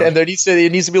 Yeah. And there needs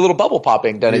to be a little bubble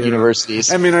popping done at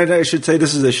universities. I mean, I should say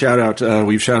this is a shout out.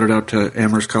 We've shouted out to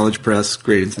Amherst College Press,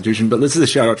 great institution, but this is a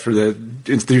shout out for the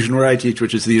institution where I teach,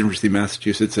 which is the University of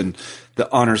Massachusetts, and the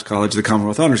Honors College, the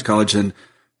Commonwealth Honors College, and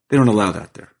they don't allow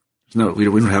that there. No, we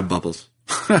don't have bubbles.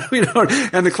 We don't.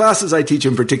 And the classes I teach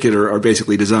in particular are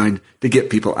basically designed to get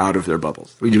people out of their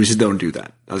bubbles. We just don't do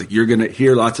that. I was like, you're going to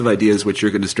hear lots of ideas which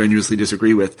you're going to strenuously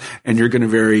disagree with, and you're going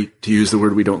to to use the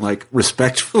word we don't like,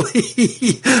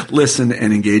 respectfully listen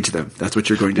and engage them. That's what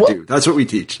you're going to do. That's what we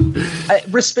teach.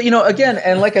 Respect, again,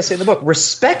 and like I say in the book,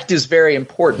 respect is very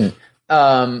important.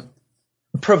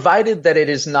 Provided that it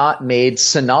is not made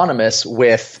synonymous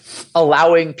with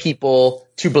allowing people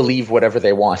to believe whatever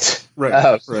they want.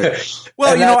 Right. Right.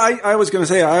 Well, I was going to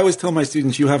say, I always tell my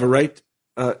students, you have a right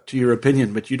to your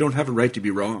opinion, but you don't have a right to be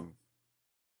wrong.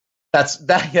 That's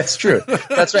true.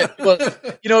 That's right. Well,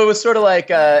 it was sort of like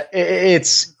the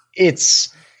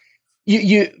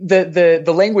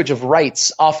language of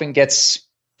rights often gets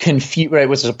confused, right?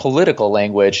 Which is a political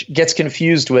language, gets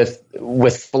confused with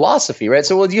philosophy, right?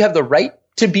 So, do you have the right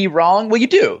to be wrong? Well, you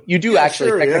do. You do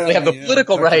actually technically have the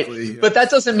political right, but that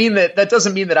doesn't mean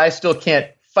that I still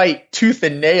can't fight tooth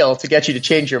and nail to get you to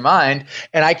change your mind,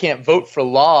 and I can't vote for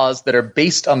laws that are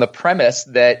based on the premise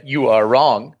that you are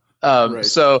wrong. Right.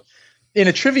 So in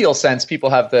a trivial sense, people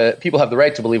have the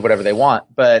right to believe whatever they want,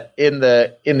 but in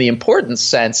the important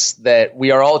sense that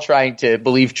we are all trying to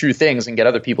believe true things and get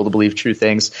other people to believe true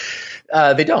things,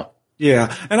 they don't.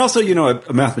 Yeah. And also,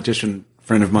 a mathematician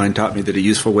friend of mine taught me that a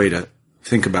useful way to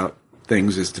think about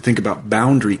things is to think about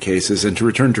boundary cases, and to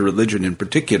return to religion in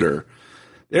particular.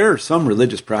 There are some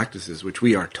religious practices which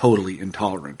we are totally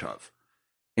intolerant of,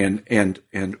 and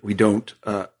we don't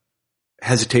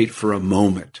hesitate for a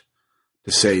moment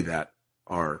to say that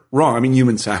are wrong. I mean,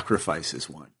 human sacrifice is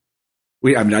one.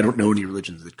 I don't know any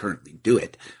religions that currently do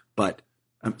it, but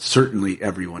certainly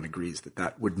everyone agrees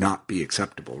that would not be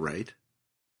acceptable, right?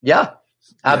 Yeah,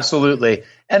 absolutely.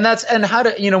 And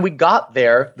we got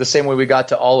there the same way we got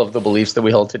to all of the beliefs that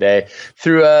we hold today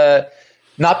through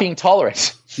not being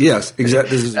tolerant. Yes,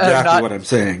 exactly. This is exactly what I'm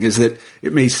saying, is that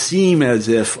it may seem as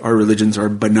if our religions are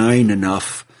benign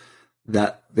enough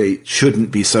that they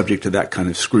shouldn't be subject to that kind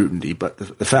of scrutiny. But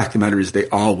the fact of the matter is they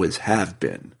always have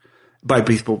been, by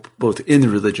people both in the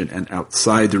religion and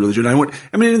outside the religion.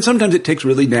 And sometimes it takes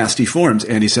really nasty forms: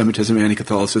 anti-Semitism,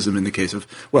 anti-Catholicism in the case of,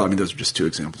 those are just two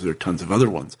examples. There are tons of other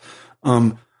ones.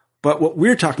 But what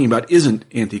we're talking about isn't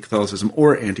anti-Catholicism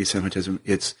or anti-Semitism.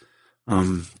 It's,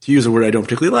 to use a word I don't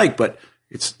particularly like, but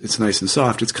it's nice and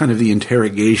soft. It's kind of the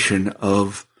interrogation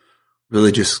of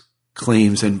religious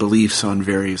claims and beliefs on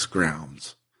various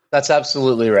grounds. That's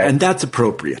absolutely right. And that's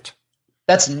appropriate.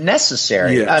 That's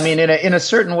necessary. Yes. I mean, in a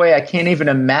certain way, I can't even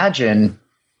imagine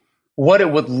what it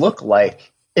would look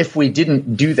like if we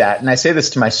didn't do that. And I say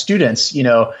this to my students, you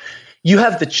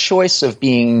have the choice of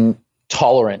being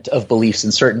tolerant of beliefs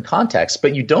in certain contexts,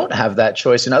 but you don't have that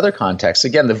choice in other contexts.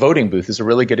 Again, the voting booth is a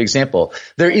really good example.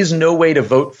 There is no way to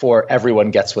vote for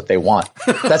everyone gets what they want.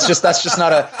 That's just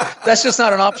not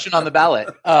an option on the ballot.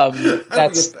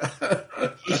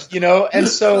 And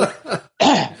so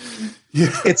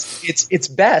it's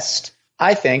best,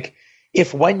 I think,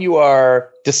 if when you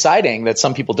are deciding that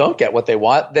some people don't get what they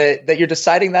want, that you're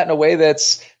deciding that in a way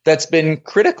that's been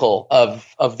critical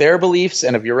of their beliefs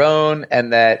and of your own,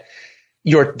 and that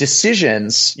your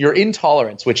decisions, your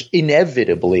intolerance, which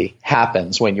inevitably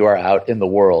happens when you are out in the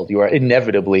world, you are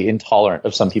inevitably intolerant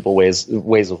of some people's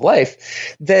ways of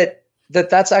life,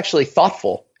 that's actually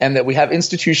thoughtful, and that we have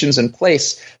institutions in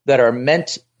place that are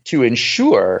meant to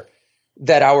ensure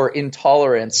that our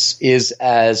intolerance is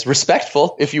as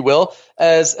respectful, if you will,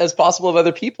 as possible of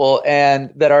other people,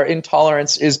 and that our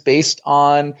intolerance is based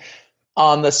on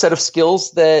the set of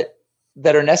skills that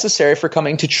are necessary for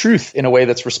coming to truth in a way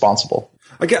that's responsible.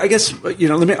 I guess, I'm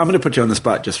going to put you on the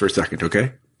spot just for a second,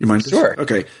 okay? You mind? Sure.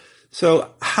 Okay. So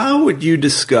how would you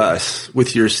discuss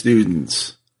with your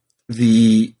students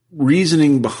the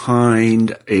reasoning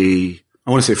behind I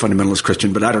want to say fundamentalist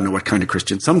Christian, but I don't know what kind of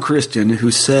Christian, some Christian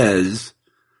who says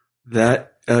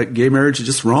that gay marriage is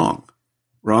just wrong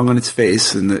on its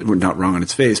face, and not wrong on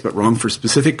its face, but wrong for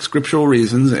specific scriptural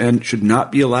reasons, and should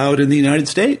not be allowed in the United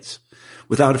States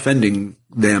without offending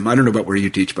them. I don't know about where you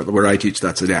teach, but where I teach,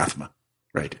 that's anathema,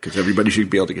 right? Because everybody should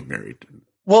be able to get married.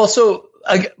 Well, so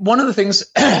one of the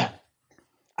things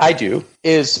I do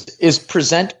is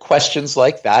present questions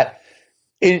like that,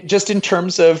 just in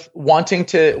terms of wanting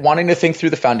to think through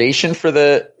the foundation for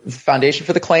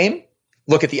the claim,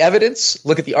 look at the evidence,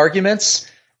 look at the arguments,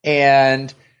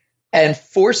 and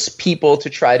force people to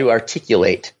try to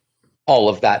articulate all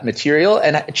of that material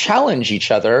and challenge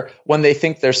each other when they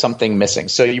think there's something missing.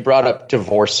 So you brought up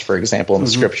divorce, for example, in the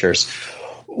scriptures.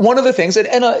 One of the things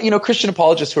and Christian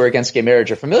apologists who are against gay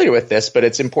marriage are familiar with this, but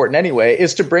it's important anyway,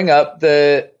 is to bring up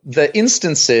the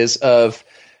instances of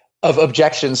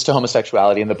objections to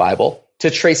homosexuality in the Bible, to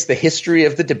trace the history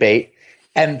of the debate,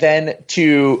 and then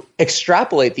to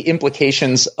extrapolate the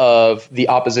implications of the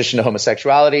opposition to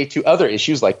homosexuality to other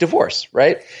issues like divorce,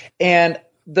 right? And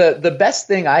the best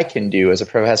thing I can do as a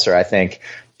professor, I think,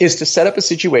 is to set up a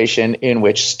situation in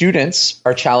which students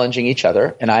are challenging each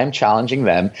other, and I'm challenging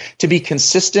them to be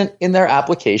consistent in their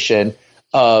application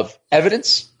of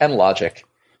evidence and logic.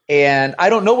 And I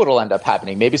don't know what will end up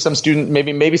happening. Maybe some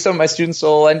of my students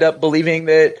will end up believing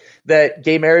that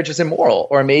gay marriage is immoral,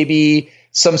 or maybe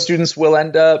some students will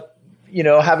end up,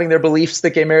 having their beliefs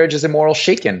that gay marriage is immoral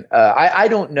shaken. I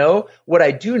don't know. What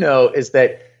I do know is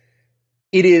that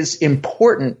it is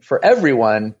important for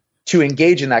everyone to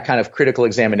engage in that kind of critical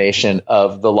examination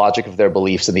of the logic of their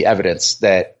beliefs and the evidence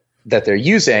that they're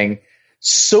using,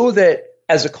 so that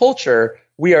as a culture,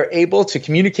 we are able to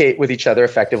communicate with each other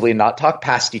effectively, not talk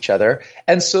past each other,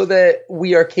 and so that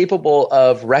we are capable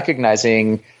of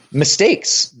recognizing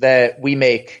mistakes that we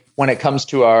make when it comes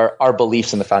to our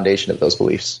beliefs and the foundation of those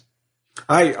beliefs.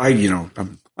 I'm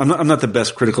not the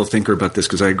best critical thinker about this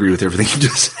because I agree with everything you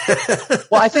just said.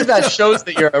 Well, I think that shows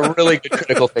that you're a really good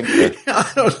critical thinker.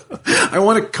 I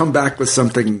want to come back with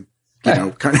something, kind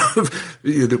of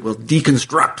that will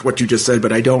deconstruct what you just said,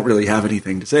 but I don't really have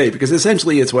anything to say because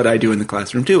essentially it's what I do in the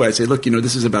classroom too. I say, look,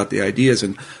 this is about the ideas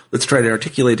and let's try to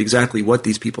articulate exactly what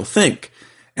these people think.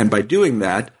 And by doing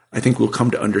that, I think we'll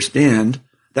come to understand.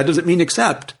 That doesn't mean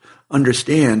accept,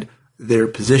 understand their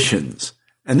positions.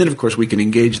 And then, of course, we can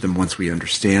engage them once we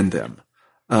understand them.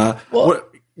 Go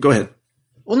ahead.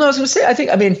 Well, no, I was going to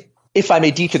say, if I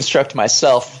may deconstruct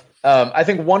myself, I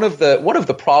think one of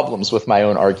the problems with my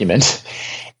own argument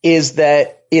is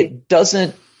that it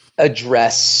doesn't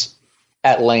address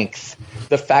at length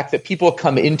the fact that people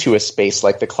come into a space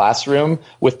like the classroom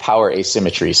with power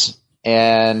asymmetries.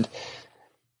 And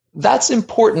that's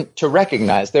important to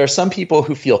recognize. There are some people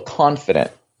who feel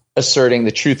confident asserting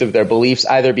the truth of their beliefs,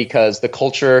 either because the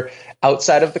culture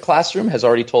outside of the classroom has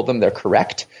already told them they're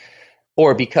correct,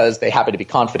 or because they happen to be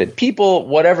confident people,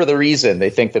 whatever the reason, they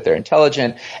think that they're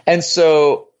intelligent. And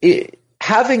so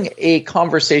having a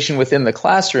conversation within the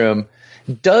classroom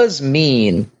does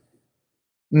mean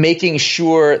making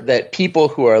sure that people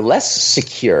who are less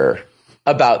secure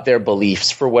about their beliefs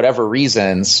for whatever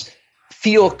reasons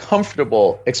feel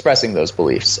comfortable expressing those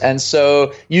beliefs. And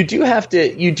so you do have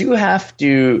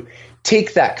to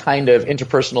take that kind of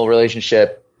interpersonal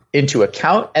relationship into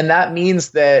account. And that means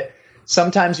that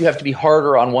sometimes you have to be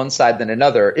harder on one side than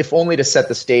another, if only to set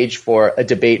the stage for a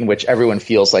debate in which everyone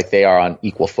feels like they are on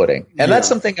equal footing. And that's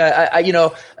something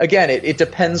again, it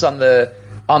depends on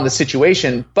the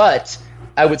situation. But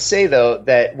I would say though,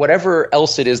 that whatever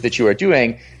else it is that you are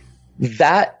doing,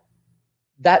 that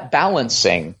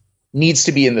balancing needs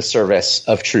to be in the service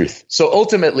of truth. So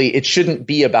ultimately, it shouldn't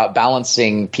be about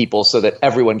balancing people so that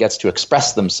everyone gets to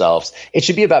express themselves. It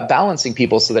should be about balancing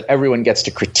people so that everyone gets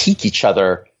to critique each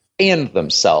other and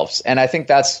themselves. And I think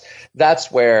that's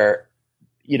where,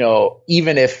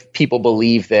 even if people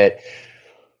believe that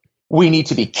we need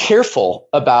to be careful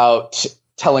about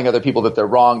telling other people that they're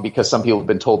wrong because some people have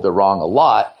been told they're wrong a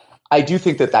lot, I do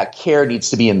think that care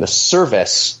needs to be in the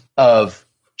service of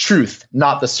truth,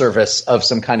 not the service of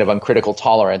some kind of uncritical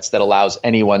tolerance that allows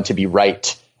anyone to be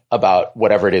right about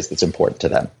whatever it is that's important to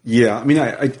them. Yeah,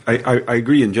 I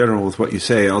agree in general with what you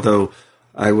say, although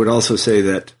I would also say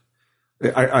that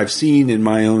I've seen in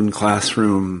my own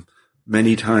classroom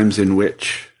many times in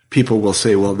which people will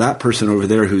say, well, that person over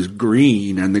there who's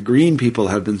green, and the green people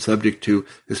have been subject to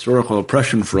historical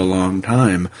oppression for a long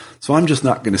time, so I'm just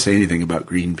not going to say anything about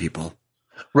green people.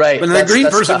 Right. But the green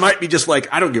person might be just like,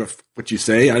 I don't give what you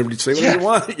say. I would say what you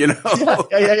want,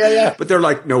 Yeah. But they're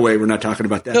like, no way, we're not talking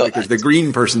about that because the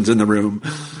green person's in the room.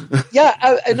 Yeah,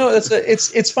 I know.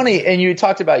 It's funny. And you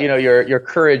talked about, your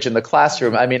courage in the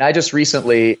classroom. I just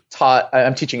recently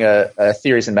I'm teaching a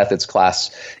theories and methods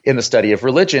class in the study of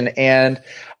religion. And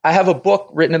I have a book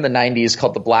written in the 90s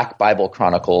called The Black Bible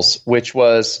Chronicles, which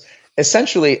was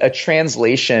essentially a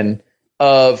translation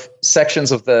of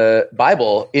sections of the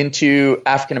Bible into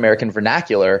African-American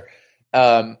vernacular.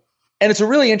 And it's a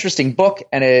really interesting book,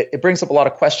 and it brings up a lot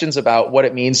of questions about what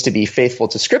it means to be faithful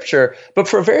to Scripture. But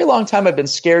for a very long time, I've been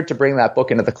scared to bring that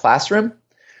book into the classroom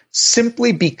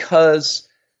simply because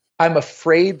I'm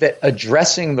afraid that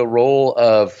addressing the role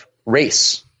of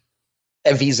race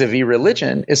vis-a-vis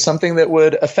religion is something that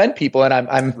would offend people. And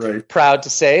I'm right. Proud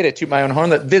to say, to toot my own horn,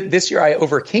 that this year I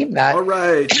overcame that. All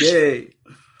right, yay.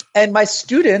 And my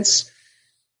students,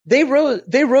 they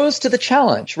rose to the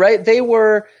challenge, right? They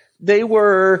were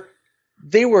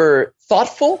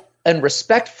thoughtful and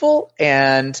respectful.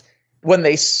 And when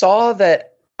they saw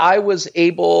that I was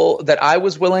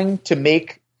willing to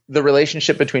make the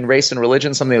relationship between race and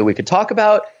religion something that we could talk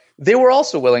about, they were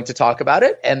also willing to talk about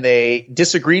it. And they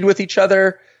disagreed with each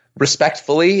other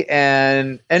respectfully.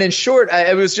 And in short,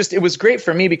 it was great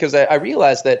for me because I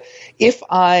realized that if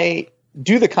I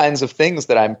do the kinds of things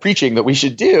that I'm preaching that we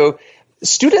should do,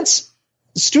 students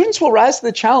will rise to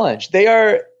the challenge. They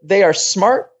are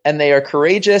smart and they are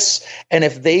courageous. And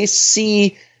if they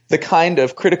see the kind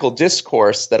of critical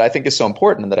discourse that I think is so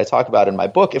important and that I talk about in my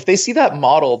book, if they see that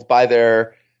modeled by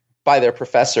their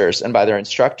professors and by their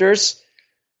instructors,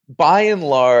 by and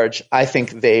large, I think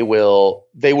they will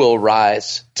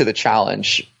rise to the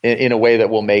challenge in a way that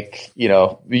will make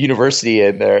the university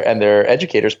and their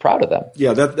educators proud of them.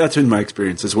 Yeah, that's been my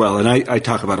experience as well. And I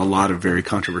talk about a lot of very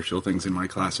controversial things in my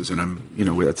classes, and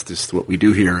that's just what we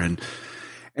do here. And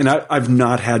I've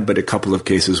not had but a couple of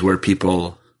cases where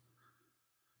people,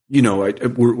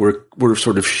 we're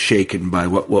sort of shaken by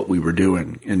what we were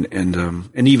doing,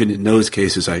 and even in those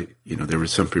cases, there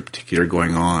was something particular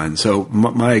going on. So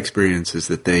my experience is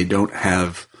that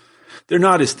they're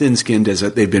not as thin-skinned as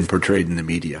they've been portrayed in the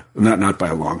media, not by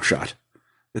a long shot.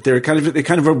 That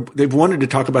they've wanted to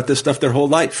talk about this stuff their whole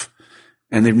life,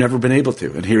 and they've never been able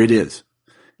to, and here it is.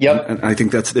 Yep. And I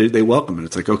think they welcome it.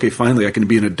 It's like, okay, finally I can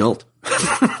be an adult.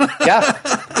 Yeah.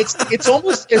 It's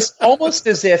almost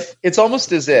as if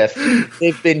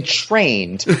they've been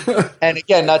trained. And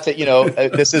again, not to,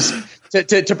 this is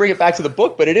to bring it back to the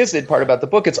book, but it is in part about the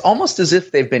book. It's almost as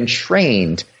if they've been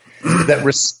trained that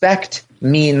respect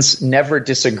means never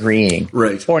disagreeing,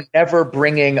 right, or never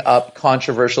bringing up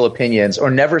controversial opinions, or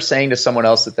never saying to someone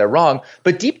else that they're wrong.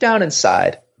 But deep down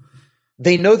inside,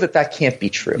 they know that can't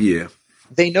be true. Yeah.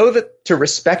 They know that to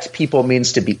respect people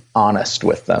means to be honest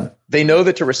with them. They know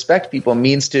that to respect people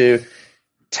means to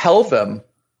tell them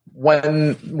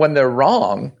when they're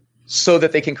wrong so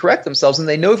that they can correct themselves. And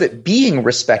they know that being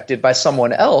respected by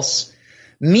someone else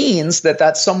means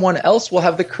that someone else will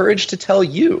have the courage to tell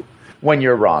you when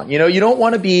you're wrong. You don't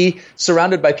want to be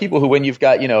surrounded by people who, when you've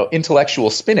got, intellectual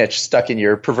spinach stuck in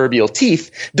your proverbial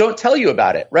teeth, don't tell you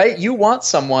about it, right? You want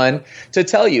someone to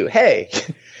tell you, hey,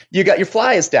 you got your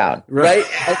flies down, right?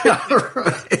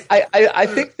 I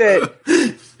think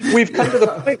that we've come to the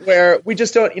point where we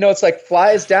just don't, it's like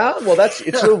flies down. Well,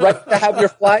 it's your right to have your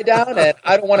fly down. And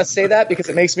I don't want to say that because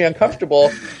it makes me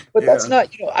uncomfortable, but that's not,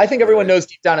 I think everyone knows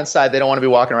deep down inside, they don't want to be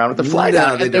walking around with the fly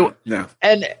down. They don't. No.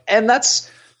 And that's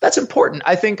important.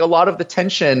 I think a lot of the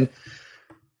tension,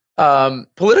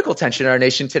 political tension in our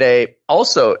nation today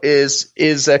also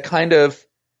is a kind of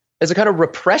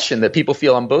repression that people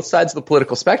feel on both sides of the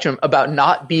political spectrum about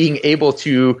not being able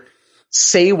to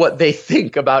say what they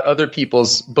think about other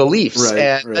people's beliefs.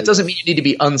 Right. That doesn't mean you need to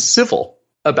be uncivil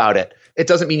about it. It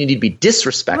doesn't mean you need to be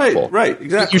disrespectful. Right,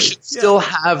 exactly. You should still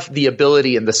have the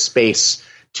ability and the space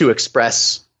to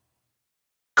express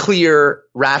clear,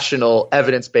 rational,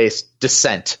 evidence-based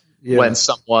dissent. Yeah.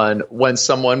 When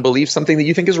someone believes something that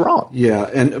you think is wrong.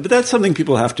 Yeah, but that's something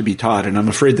people have to be taught, and I'm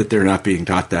afraid that they're not being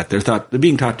taught that. They're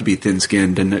being taught to be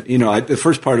thin-skinned, and the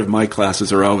first part of my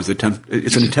classes are always it's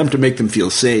an attempt to make them feel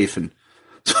safe. And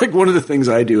it's like one of the things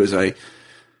I do is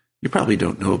you probably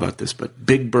don't know about this, but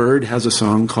Big Bird has a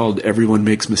song called "Everyone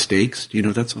Makes Mistakes." Do you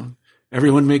know that song?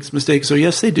 Everyone makes mistakes. Oh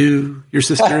yes, they do. Your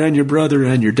sister and your brother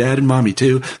and your dad and mommy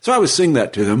too. So I would sing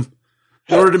that to them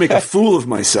in order to make a fool of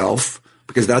myself.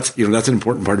 Because that's an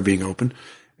important part of being open.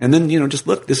 And then, just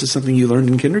look, this is something you learned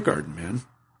in kindergarten, man.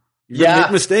 You're gonna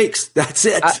make mistakes. That's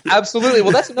it. Absolutely.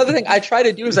 Well, that's another thing I try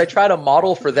to do is I try to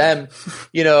model for them,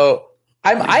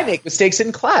 I make mistakes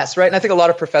in class, right? And I think a lot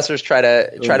of professors try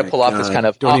to pull off this kind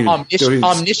of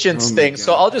omniscience thing.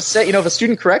 So I'll just say, if a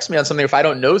student corrects me on something, if I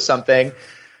don't know something,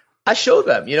 I show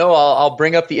them, I'll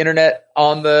bring up the internet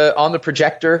on the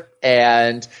projector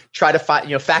and try to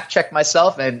find, fact check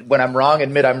myself. And when I'm wrong,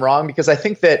 admit I'm wrong, because I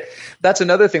think that's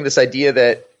another thing, this idea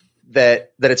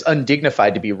that it's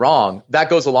undignified to be wrong.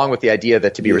 That goes along with the idea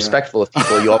that to be respectful of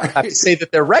people, you all have to say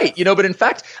that they're right, but in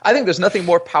fact, I think there's nothing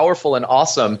more powerful and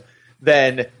awesome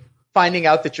than finding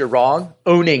out that you're wrong,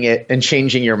 owning it, and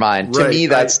changing your mind. To me,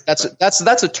 that's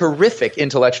a terrific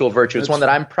intellectual virtue. It's one that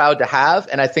I'm proud to have.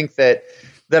 And I think that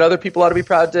other people ought to be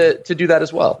proud to do that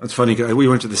as well. That's funny. We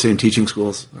went to the same teaching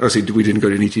schools. Obviously, we didn't go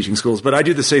to any teaching schools, but I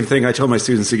do the same thing. I tell my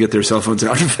students to get their cell phones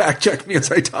out and fact check me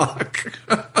as I talk.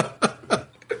 And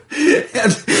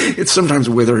it's sometimes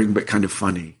withering, but kind of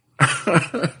funny.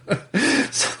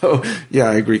 So, yeah,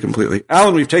 I agree completely.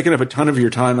 Alan, we've taken up a ton of your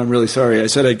time. I'm really sorry. I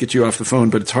said I'd get you off the phone,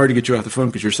 but it's hard to get you off the phone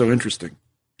because you're so interesting.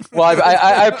 Well,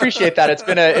 I appreciate that.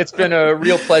 It's been a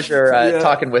real pleasure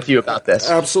talking with you about this.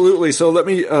 Absolutely. So let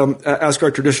me ask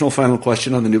our traditional final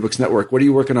question on the New Books Network. What are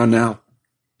you working on now?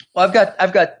 Well,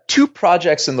 I've got two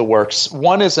projects in the works.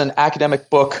 One is an academic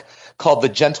book called The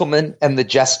Gentleman and the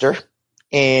Jester,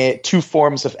 two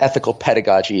forms of ethical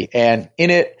pedagogy. And in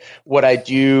it, what I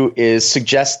do is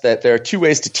suggest that there are two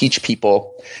ways to teach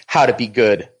people how to be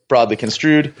good, broadly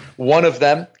construed. One of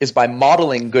them is by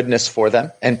modeling goodness for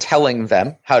them and telling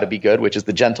them how to be good, which is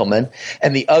the gentleman.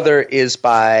 And the other is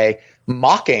by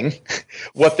mocking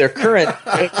what their current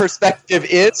perspective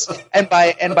is and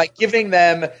by giving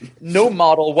them no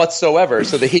model whatsoever.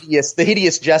 So the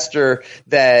hideous jester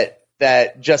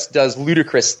that just does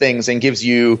ludicrous things and gives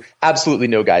you absolutely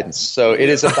no guidance. So it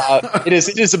is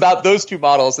about those two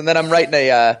models. And then I'm writing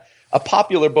a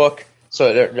popular book.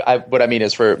 So what I mean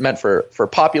is meant for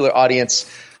popular audience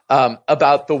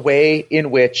about the way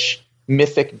in which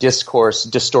mythic discourse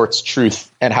distorts truth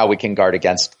and how we can guard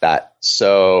against that.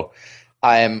 So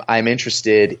I'm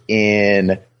interested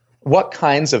in what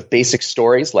kinds of basic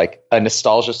stories, like a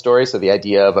nostalgia story, so the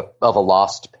idea of a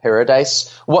lost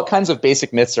paradise, what kinds of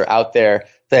basic myths are out there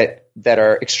that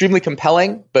are extremely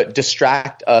compelling but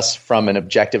distract us from an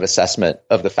objective assessment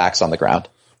of the facts on the ground?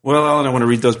 Well, Alan, I want to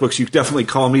read those books. You definitely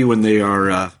call me when they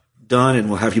are done, and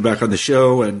we'll have you back on the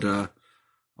show, and I'm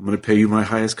going to pay you my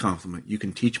highest compliment. You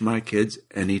can teach my kids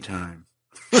anytime.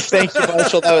 Thank you,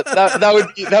 Marshall.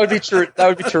 That would be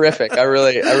terrific. I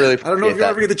really appreciate I don't know if you'll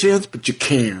ever get the chance, but you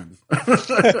can.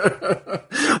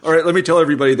 All right, let me tell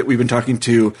everybody that we've been talking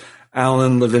to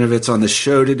Alan Levinovitz on the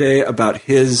show today about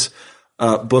his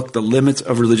book, The Limits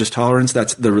of Religious Tolerance.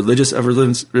 That's The Religious of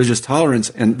Religious Tolerance,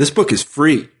 and this book is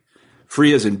free.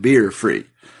 Free as in beer, free.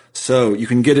 So you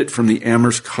can get it from the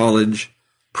Amherst College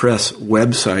Press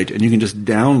website, and you can just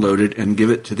download it and give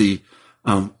it to the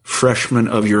freshmen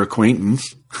of your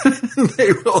acquaintance.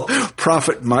 They will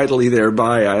profit mightily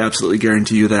thereby. I absolutely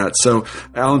guarantee you that. So,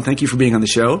 Alan, thank you for being on the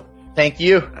show. Thank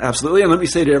you. Absolutely. And let me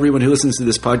say to everyone who listens to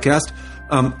this podcast,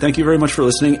 thank you very much for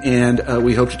listening, and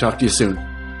we hope to talk to you soon.